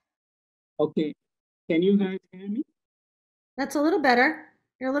 Okay. Can you guys hear me? That's a little better.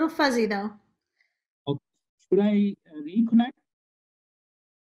 You're a little fuzzy though. Okay. Should I reconnect?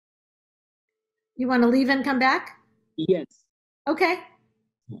 You want to leave and come back? Yes. Okay.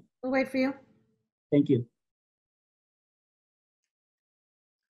 We'll wait for you. Thank you.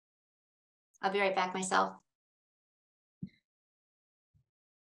 I'll be right back myself.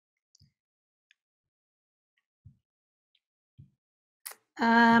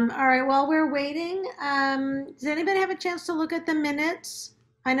 All right, while we're waiting, does anybody have a chance to look at the minutes?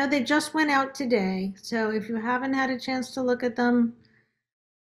 I know they just went out today, so if you haven't had a chance to look at them,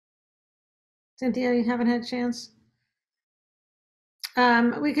 Cynthia, you haven't had a chance?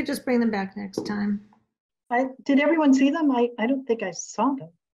 We could just bring them back next time. Did everyone see them? I don't think I saw them.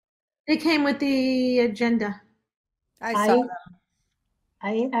 They came with the agenda. I saw them.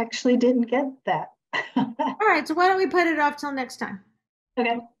 I actually didn't get that. All right, so why don't we put it off till next time?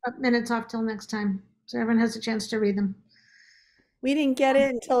 Okay. Minutes off till next time, so everyone has a chance to read them. We didn't get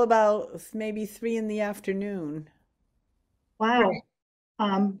it until about maybe 3 in the afternoon. Wow.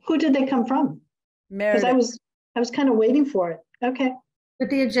 Who did they come from? Because Meredith. I was kind of waiting for it. Okay. With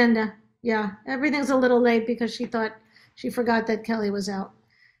the agenda, yeah. Everything's a little late because she forgot that Kelly was out.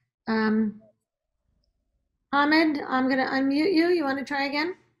 Ahmed, I'm gonna unmute you. You want to try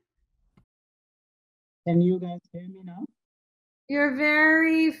again? Can you guys hear me now? You're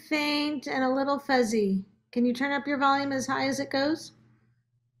very faint and a little fuzzy. Can you turn up your volume as high as it goes?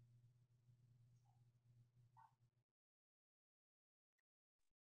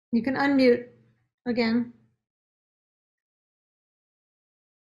 You can unmute again.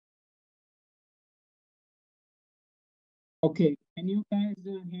 Okay, can you guys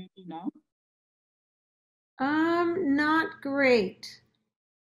hear me now? Not great.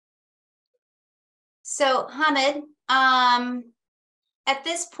 So, Hamid, at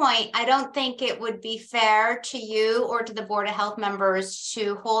this point, I don't think it would be fair to you or to the Board of Health members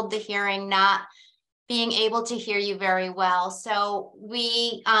to hold the hearing not being able to hear you very well. So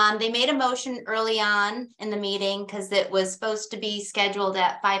they made a motion early on in the meeting because it was supposed to be scheduled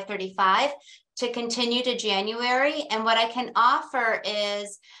at 5:35 to continue to January. And what I can offer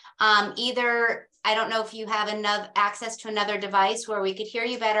is either, I don't know if you have enough access to another device where we could hear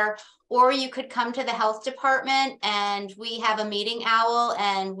you better, or you could come to the health department and we have a meeting owl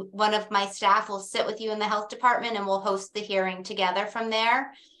and one of my staff will sit with you in the health department and we'll host the hearing together from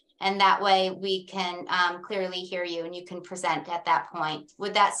there. And that way we can clearly hear you and you can present at that point.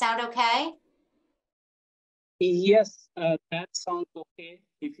 Would that sound okay? Yes, that sounds okay.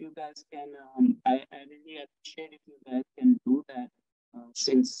 If you guys can, I really appreciate if you guys can do that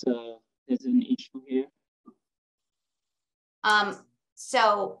since there's an issue here. That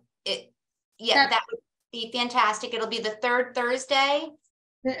would be fantastic. It'll be the third Thursday.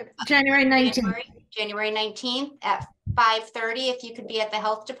 January 19th. January 19th at 5:30 if you could be at the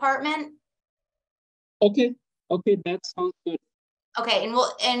health department. Okay, that sounds good. Okay, and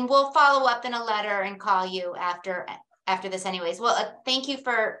we'll follow up in a letter and call you after this anyways. Well, thank you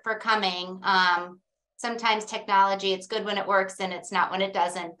for coming. Sometimes technology, it's good when it works and it's not when it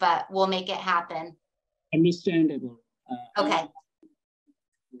doesn't, but we'll make it happen. Understandable. Okay.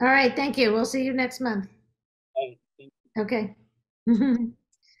 All right, thank you. We'll see you next month. Okay.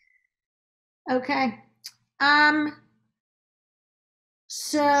 Okay.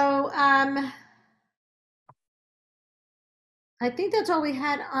 So I think that's all we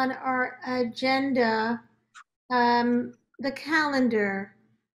had on our agenda. The calendar.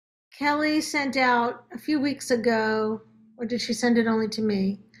 Kelly sent out a few weeks ago, or did she send it only to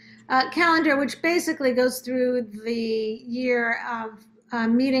me? Calendar, which basically goes through the year of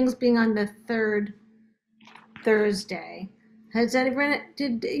meetings being on the third Thursday. Has anyone,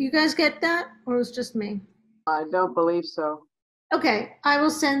 did you guys get that, or was it just me? I don't believe so. Okay, I will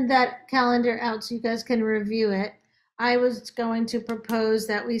send that calendar out so you guys can review it. I was going to propose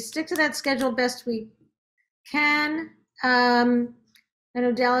that we stick to that schedule best we can. I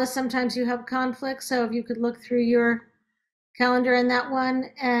know Dallas, sometimes you have conflicts, so if you could look through your calendar in that one.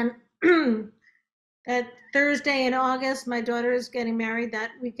 And that Thursday in August, my daughter is getting married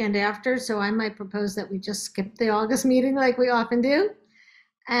that weekend after, so I might propose that we just skip the August meeting like we often do.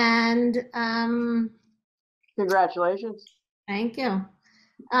 And congratulations. Thank you.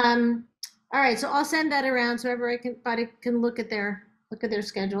 All right, so I'll send that around so everybody can look at their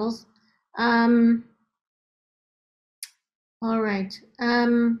schedules. All right.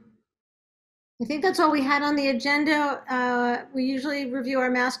 I think that's all we had on the agenda. We usually review our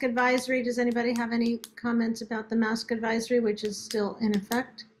mask advisory. Does anybody have any comments about the mask advisory, which is still in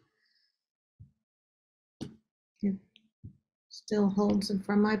effect? It still holds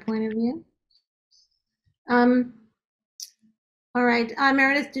from my point of view. All right,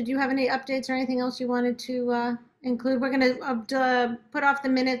 Meredith, did you have any updates or anything else you wanted to include? We're going to put off the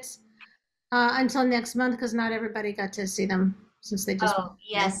minutes until next month because not everybody got to see them since they just. Oh,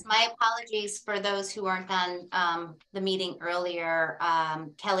 yes. My apologies for those who weren't on the meeting earlier.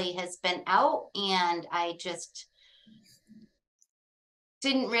 Kelly has been out and I just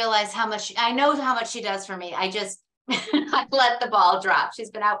didn't realize how much, I know how much she does for me. I just, I let the ball drop.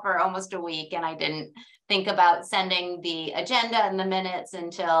 She's been out for almost a week and I didn't think about sending the agenda and the minutes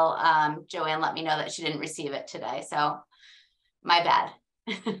until Joanne let me know that she didn't receive it today. So my bad.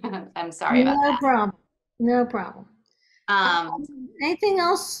 I'm sorry about that. No problem. No problem. Anything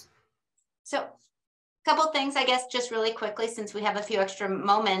else? So a couple things, I guess, just really quickly, since we have a few extra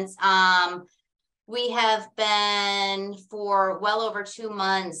moments. We have been for well over 2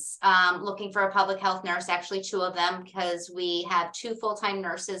 months looking for a public health nurse, actually 2 of them, because we have 2 full-time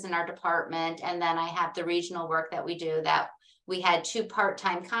nurses in our department. And then I have the regional work that we do that we had 2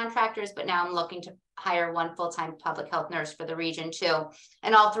 part-time contractors, but now I'm looking to hire 1 full-time public health nurse for the region too.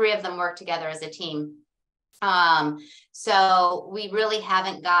 And all 3 of them work together as a team. So we really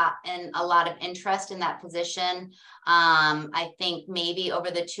haven't gotten a lot of interest in that position. I think maybe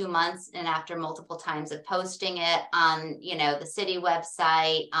over the 2 months and after multiple times of posting it on, the city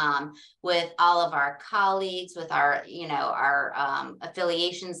website, with all of our colleagues, with our, our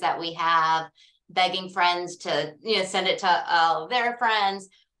affiliations that we have, begging friends to, send it to all their friends.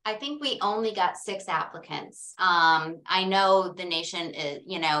 I think we only got 6 applicants. I know the nation is,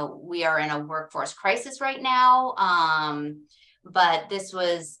 we are in a workforce crisis right now. But this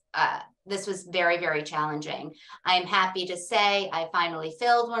was very, very challenging. I'm happy to say I finally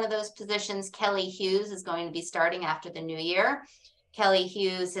filled one of those positions. Kelly Hughes is going to be starting after the new year. Kelly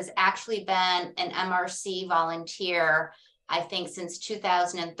Hughes has actually been an MRC volunteer, I think, since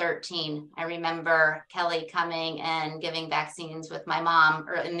 2013. I remember Kelly coming and giving vaccines with my mom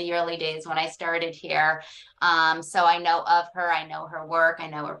in the early days when I started here. So I know of her, I know her work, I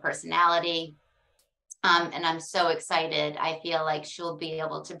know her personality. And I'm so excited. I feel like she'll be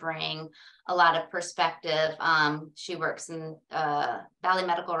able to bring a lot of perspective. She works in Valley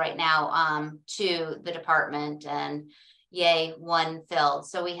Medical right now to the department, and yay, 1 filled.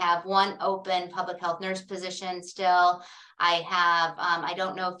 So we have 1 open public health nurse position still. I have, I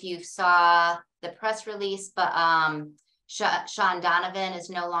don't know if you saw the press release, but Sean Donovan is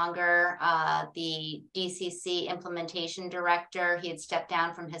no longer the DCC implementation director. He had stepped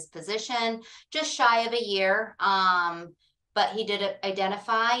down from his position just shy of a year. But he did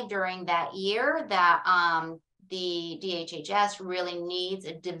identify during that year that the DHHS really needs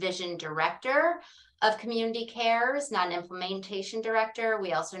a division director of community cares, not an implementation director.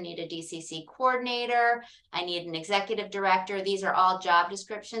 We also need a DCC coordinator. I need an executive director. These are all job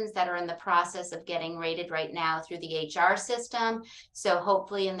descriptions that are in the process of getting rated right now through the HR system. So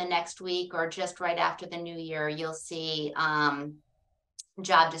hopefully in the next week or just right after the new year, you'll see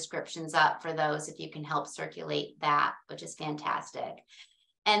job descriptions up for those if you can help circulate that, which is fantastic.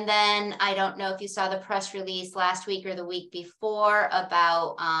 And then I don't know if you saw the press release last week or the week before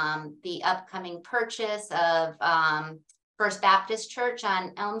about the upcoming purchase of First Baptist Church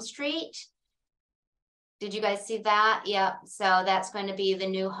on Elm Street. Did you guys see that? Yep. So that's going to be the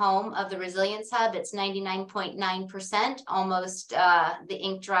new home of the Resilience Hub. It's 99.9%, almost the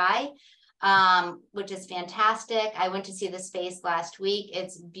ink dry. which is fantastic. I went to see the space last week.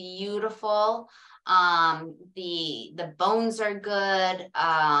 It's beautiful. The bones are good.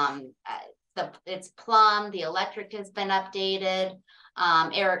 It's plumb. The electric has been updated.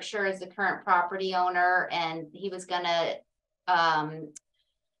 Eric Schur is the current property owner, and he was gonna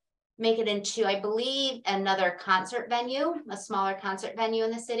make it into, I believe, another concert venue, a smaller concert venue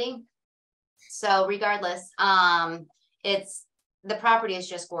in the city. So regardless, the property is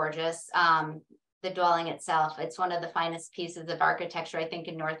just gorgeous. The dwelling itself, it's one of the finest pieces of architecture, I think,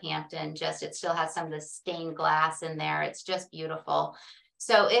 in Northampton. It still has some of the stained glass in there. It's just beautiful.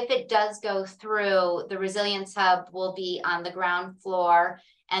 So if it does go through, the Resilience Hub will be on the ground floor.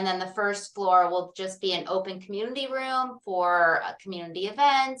 And then the first floor will just be an open community room for community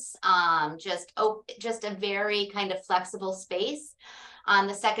events, just a very kind of flexible space. On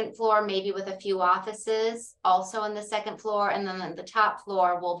the second floor, maybe with a few offices also on the second floor. And then the top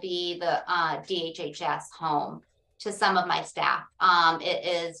floor will be the DHHS home to some of my staff. It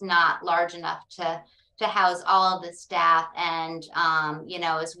is not large enough to house all of the staff. And,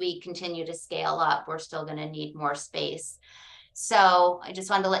 as we continue to scale up, we're still going to need more space. So I just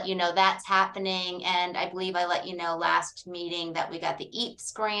wanted to let you know that's happening. And I believe I let you know last meeting that we got the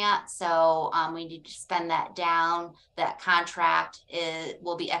EAPS grant. So we need to spend that down. That contract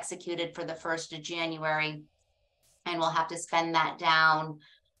will be executed for the 1st of January. And we'll have to spend that down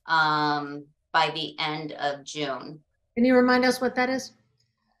by the end of June. Can you remind us what that is?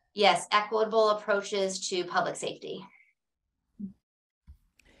 Yes, equitable approaches to public safety.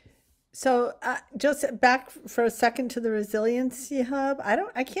 So just back for a second to the Resiliency Hub.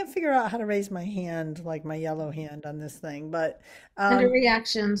 I can't figure out how to raise my hand, like my yellow hand on this thing, but under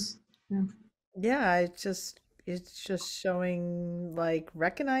reactions. Yeah, it's just showing like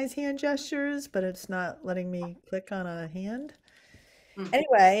recognize hand gestures, but it's not letting me click on a hand.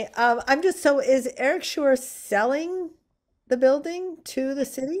 Anyway, is Eric Schur selling the building to the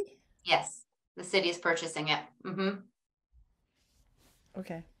city? Yes, the city is purchasing it.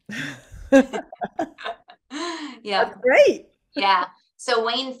 Okay. Yeah, that's great. Yeah. So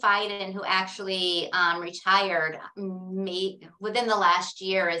Wayne Fiden, who actually retired within the last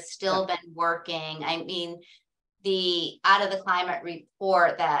year, has still been working. I mean, the Out of the Climate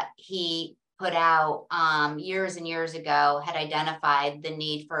report that he put out years and years ago had identified the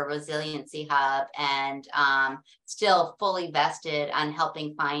need for a resiliency hub, and still fully vested on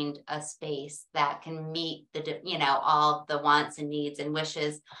helping find a space that can meet all the wants and needs and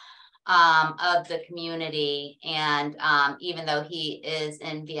wishes of the community. And even though he is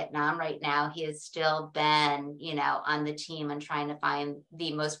in Vietnam right now, he has still been, on the team and trying to find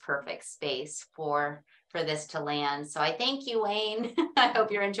the most perfect space for this to land. So I thank you, Wayne. I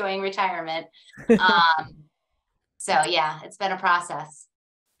hope you're enjoying retirement. So yeah, it's been a process.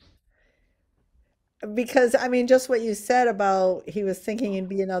 Because just what you said about he was thinking it'd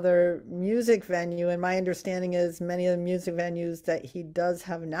be another music venue, and my understanding is many of the music venues that he does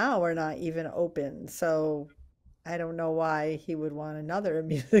have now are not even open. So I don't know why he would want another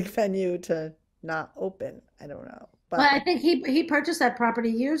music venue to not open. I don't know. But well, I think he purchased that property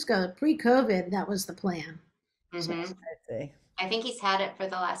years ago, pre-COVID. That was the plan. So, I see. I think he's had it for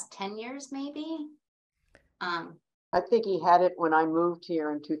the last 10 years, maybe. I think he had it when I moved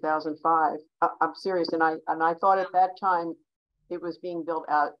here in 2005. I'm serious, and I thought at that time it was being built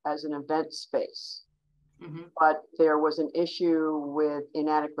out as an event space, but there was an issue with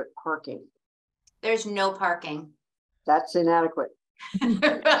inadequate parking. There's no parking. That's inadequate.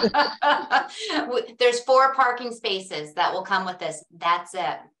 There's 4 parking spaces that will come with this. That's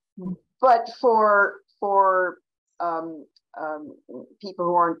it. But for people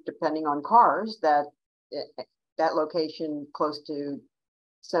who aren't depending on cars, that location close to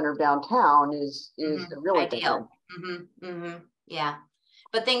center of downtown is really ideal. Yeah,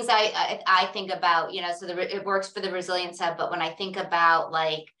 but things I think about, so it works for the Resilience Hub, but when I think about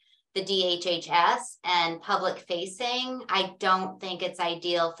like the DHHS and public facing, I don't think it's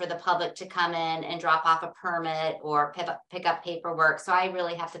ideal for the public to come in and drop off a permit or pick up paperwork. So I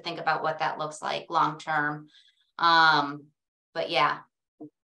really have to think about what that looks like long term. But yeah,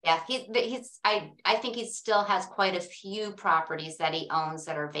 I think he still has quite a few properties that he owns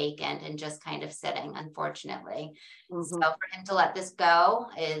that are vacant and just kind of sitting, unfortunately. So for him to let this go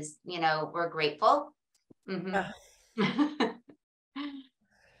is, we're grateful.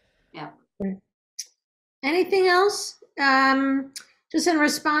 Yeah. Anything else? Just in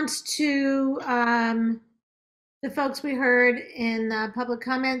response to the folks we heard in the public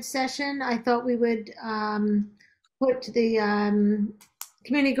comment session, I thought we would put the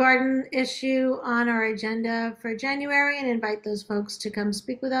community garden issue on our agenda for January and invite those folks to come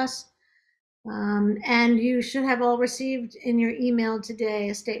speak with us. And you should have all received in your email today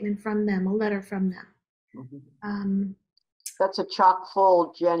a statement from them, a letter from them. That's a chock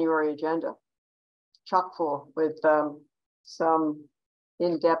full January agenda. Chock full with some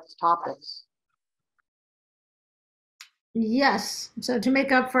in-depth topics. Yes, so to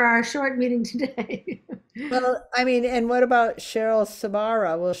make up for our short meeting today. Well, I mean, and what about Cheryl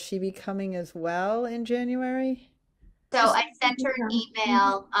Sabara? Will she be coming as well in January? So I sent her an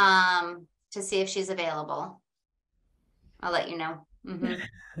email to see if she's available. I'll let you know.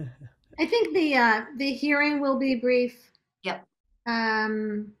 I think the hearing will be brief. Yep.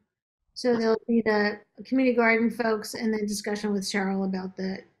 So there'll be the community garden folks and then discussion with Cheryl about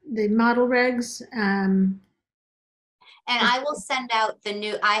the model regs. And I will send out the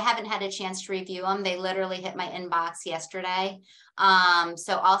new, I haven't had a chance to review them. They literally hit my inbox yesterday.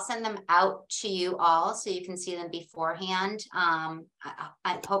 So I'll send them out to you all so you can see them beforehand.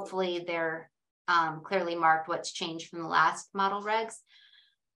 Hopefully they're clearly marked what's changed from the last model regs.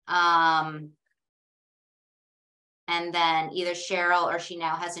 And then either Cheryl or she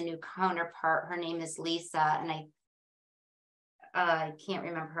now has a new counterpart. Her name is Lisa, and I can't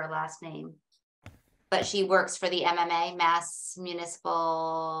remember her last name. But she works for the MMA, Mass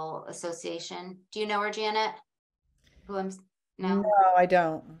Municipal Association. Do you know her, Janet? No? No, I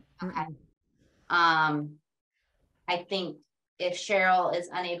don't. Okay. I think if Cheryl is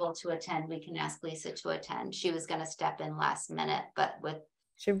unable to attend, we can ask Lisa to attend. She was going to step in last minute, but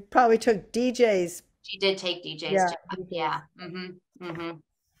She probably took DJ's. She did take DJ's. Yeah. Too. Yeah.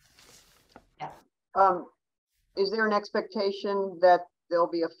 Yeah. Is there an expectation that there'll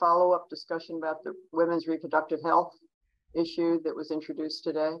be a follow-up discussion about the women's reproductive health issue that was introduced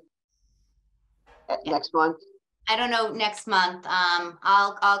today? Next month? I don't know, next month.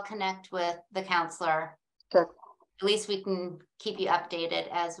 I'll connect with the counselor. Okay. At least we can keep you updated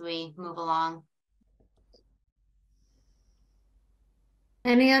as we move along.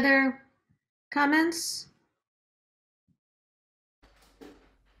 Any other comments?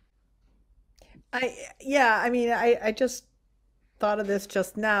 I mean, I just thought of this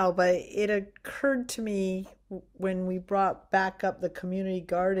just now, but it occurred to me when we brought back up the community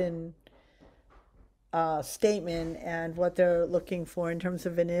garden statement and what they're looking for in terms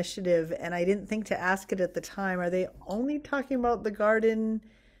of initiative, and I didn't think to ask it at the time. Are they only talking about the garden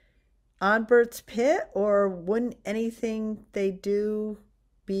on Burt's Pit, or wouldn't anything they do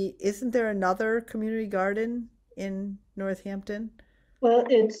be, isn't there another community garden in Northampton? Well,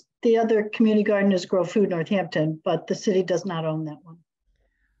 it's the other community garden is Grow Food Northampton, but the city does not own that one.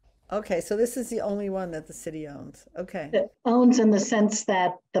 Okay, so this is the only one that the city owns. Okay. It owns in the sense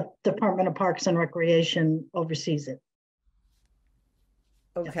that the Department of Parks and Recreation oversees it.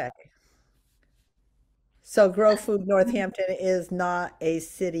 Okay. So Grow Food Northampton is not a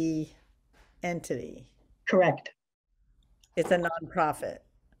city entity. Correct. It's a nonprofit.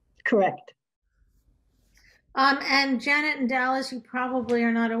 Correct. And Janet and Dallas, you probably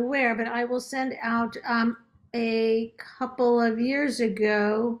are not aware, but I will send out a couple of years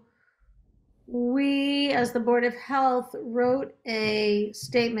ago, we, as the Board of Health, wrote a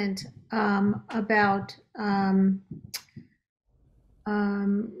statement about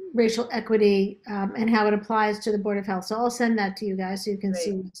racial equity and how it applies to the Board of Health. So I'll send that to you guys so you can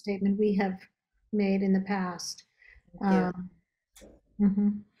see what statement we have made in the past.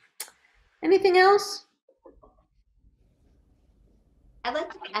 Anything else?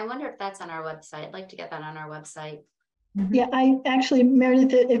 I wonder if that's on our website. I'd like to get that on our website. Yeah, I actually,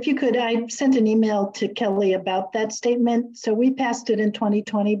 Meredith, if you could, I sent an email to Kelly about that statement. So we passed it in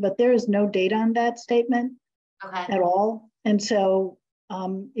 2020, but there is no date on that statement at all. And so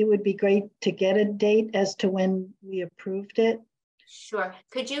it would be great to get a date as to when we approved it. Sure.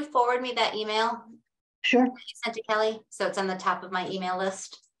 Could you forward me that email? Sure. You sent to Kelly, so it's on the top of my email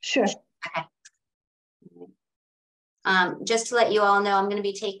list. Sure. Okay. Just to let you all know, I'm going to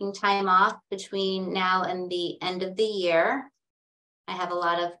be taking time off between now and the end of the year. I have a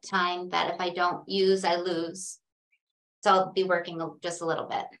lot of time that if I don't use, I lose. So I'll be working just a little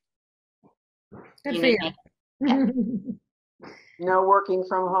bit. Good for you. Yeah. No working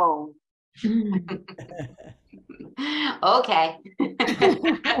from home. Okay.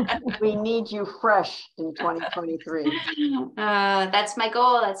 We need you fresh in 2023. That's my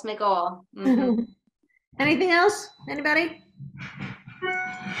goal. That's my goal. Anything else? Anybody? All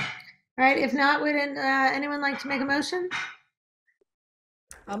right. If not, would anyone like to make a motion?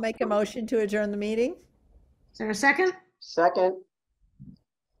 I'll make a motion to adjourn the meeting. Is there a second? Second.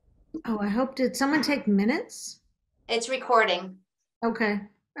 Oh, I hope, did someone take minutes? It's recording. Okay.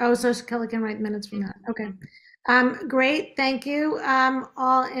 Oh, so Kelly can write minutes from that. Okay. Great, thank you.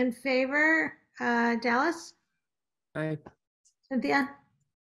 All in favor? Dallas, I Cynthia,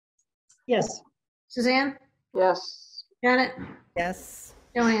 Yes. Suzanne, Yes. Janet, Yes.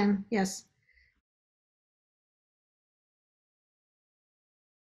 Joanne, yes.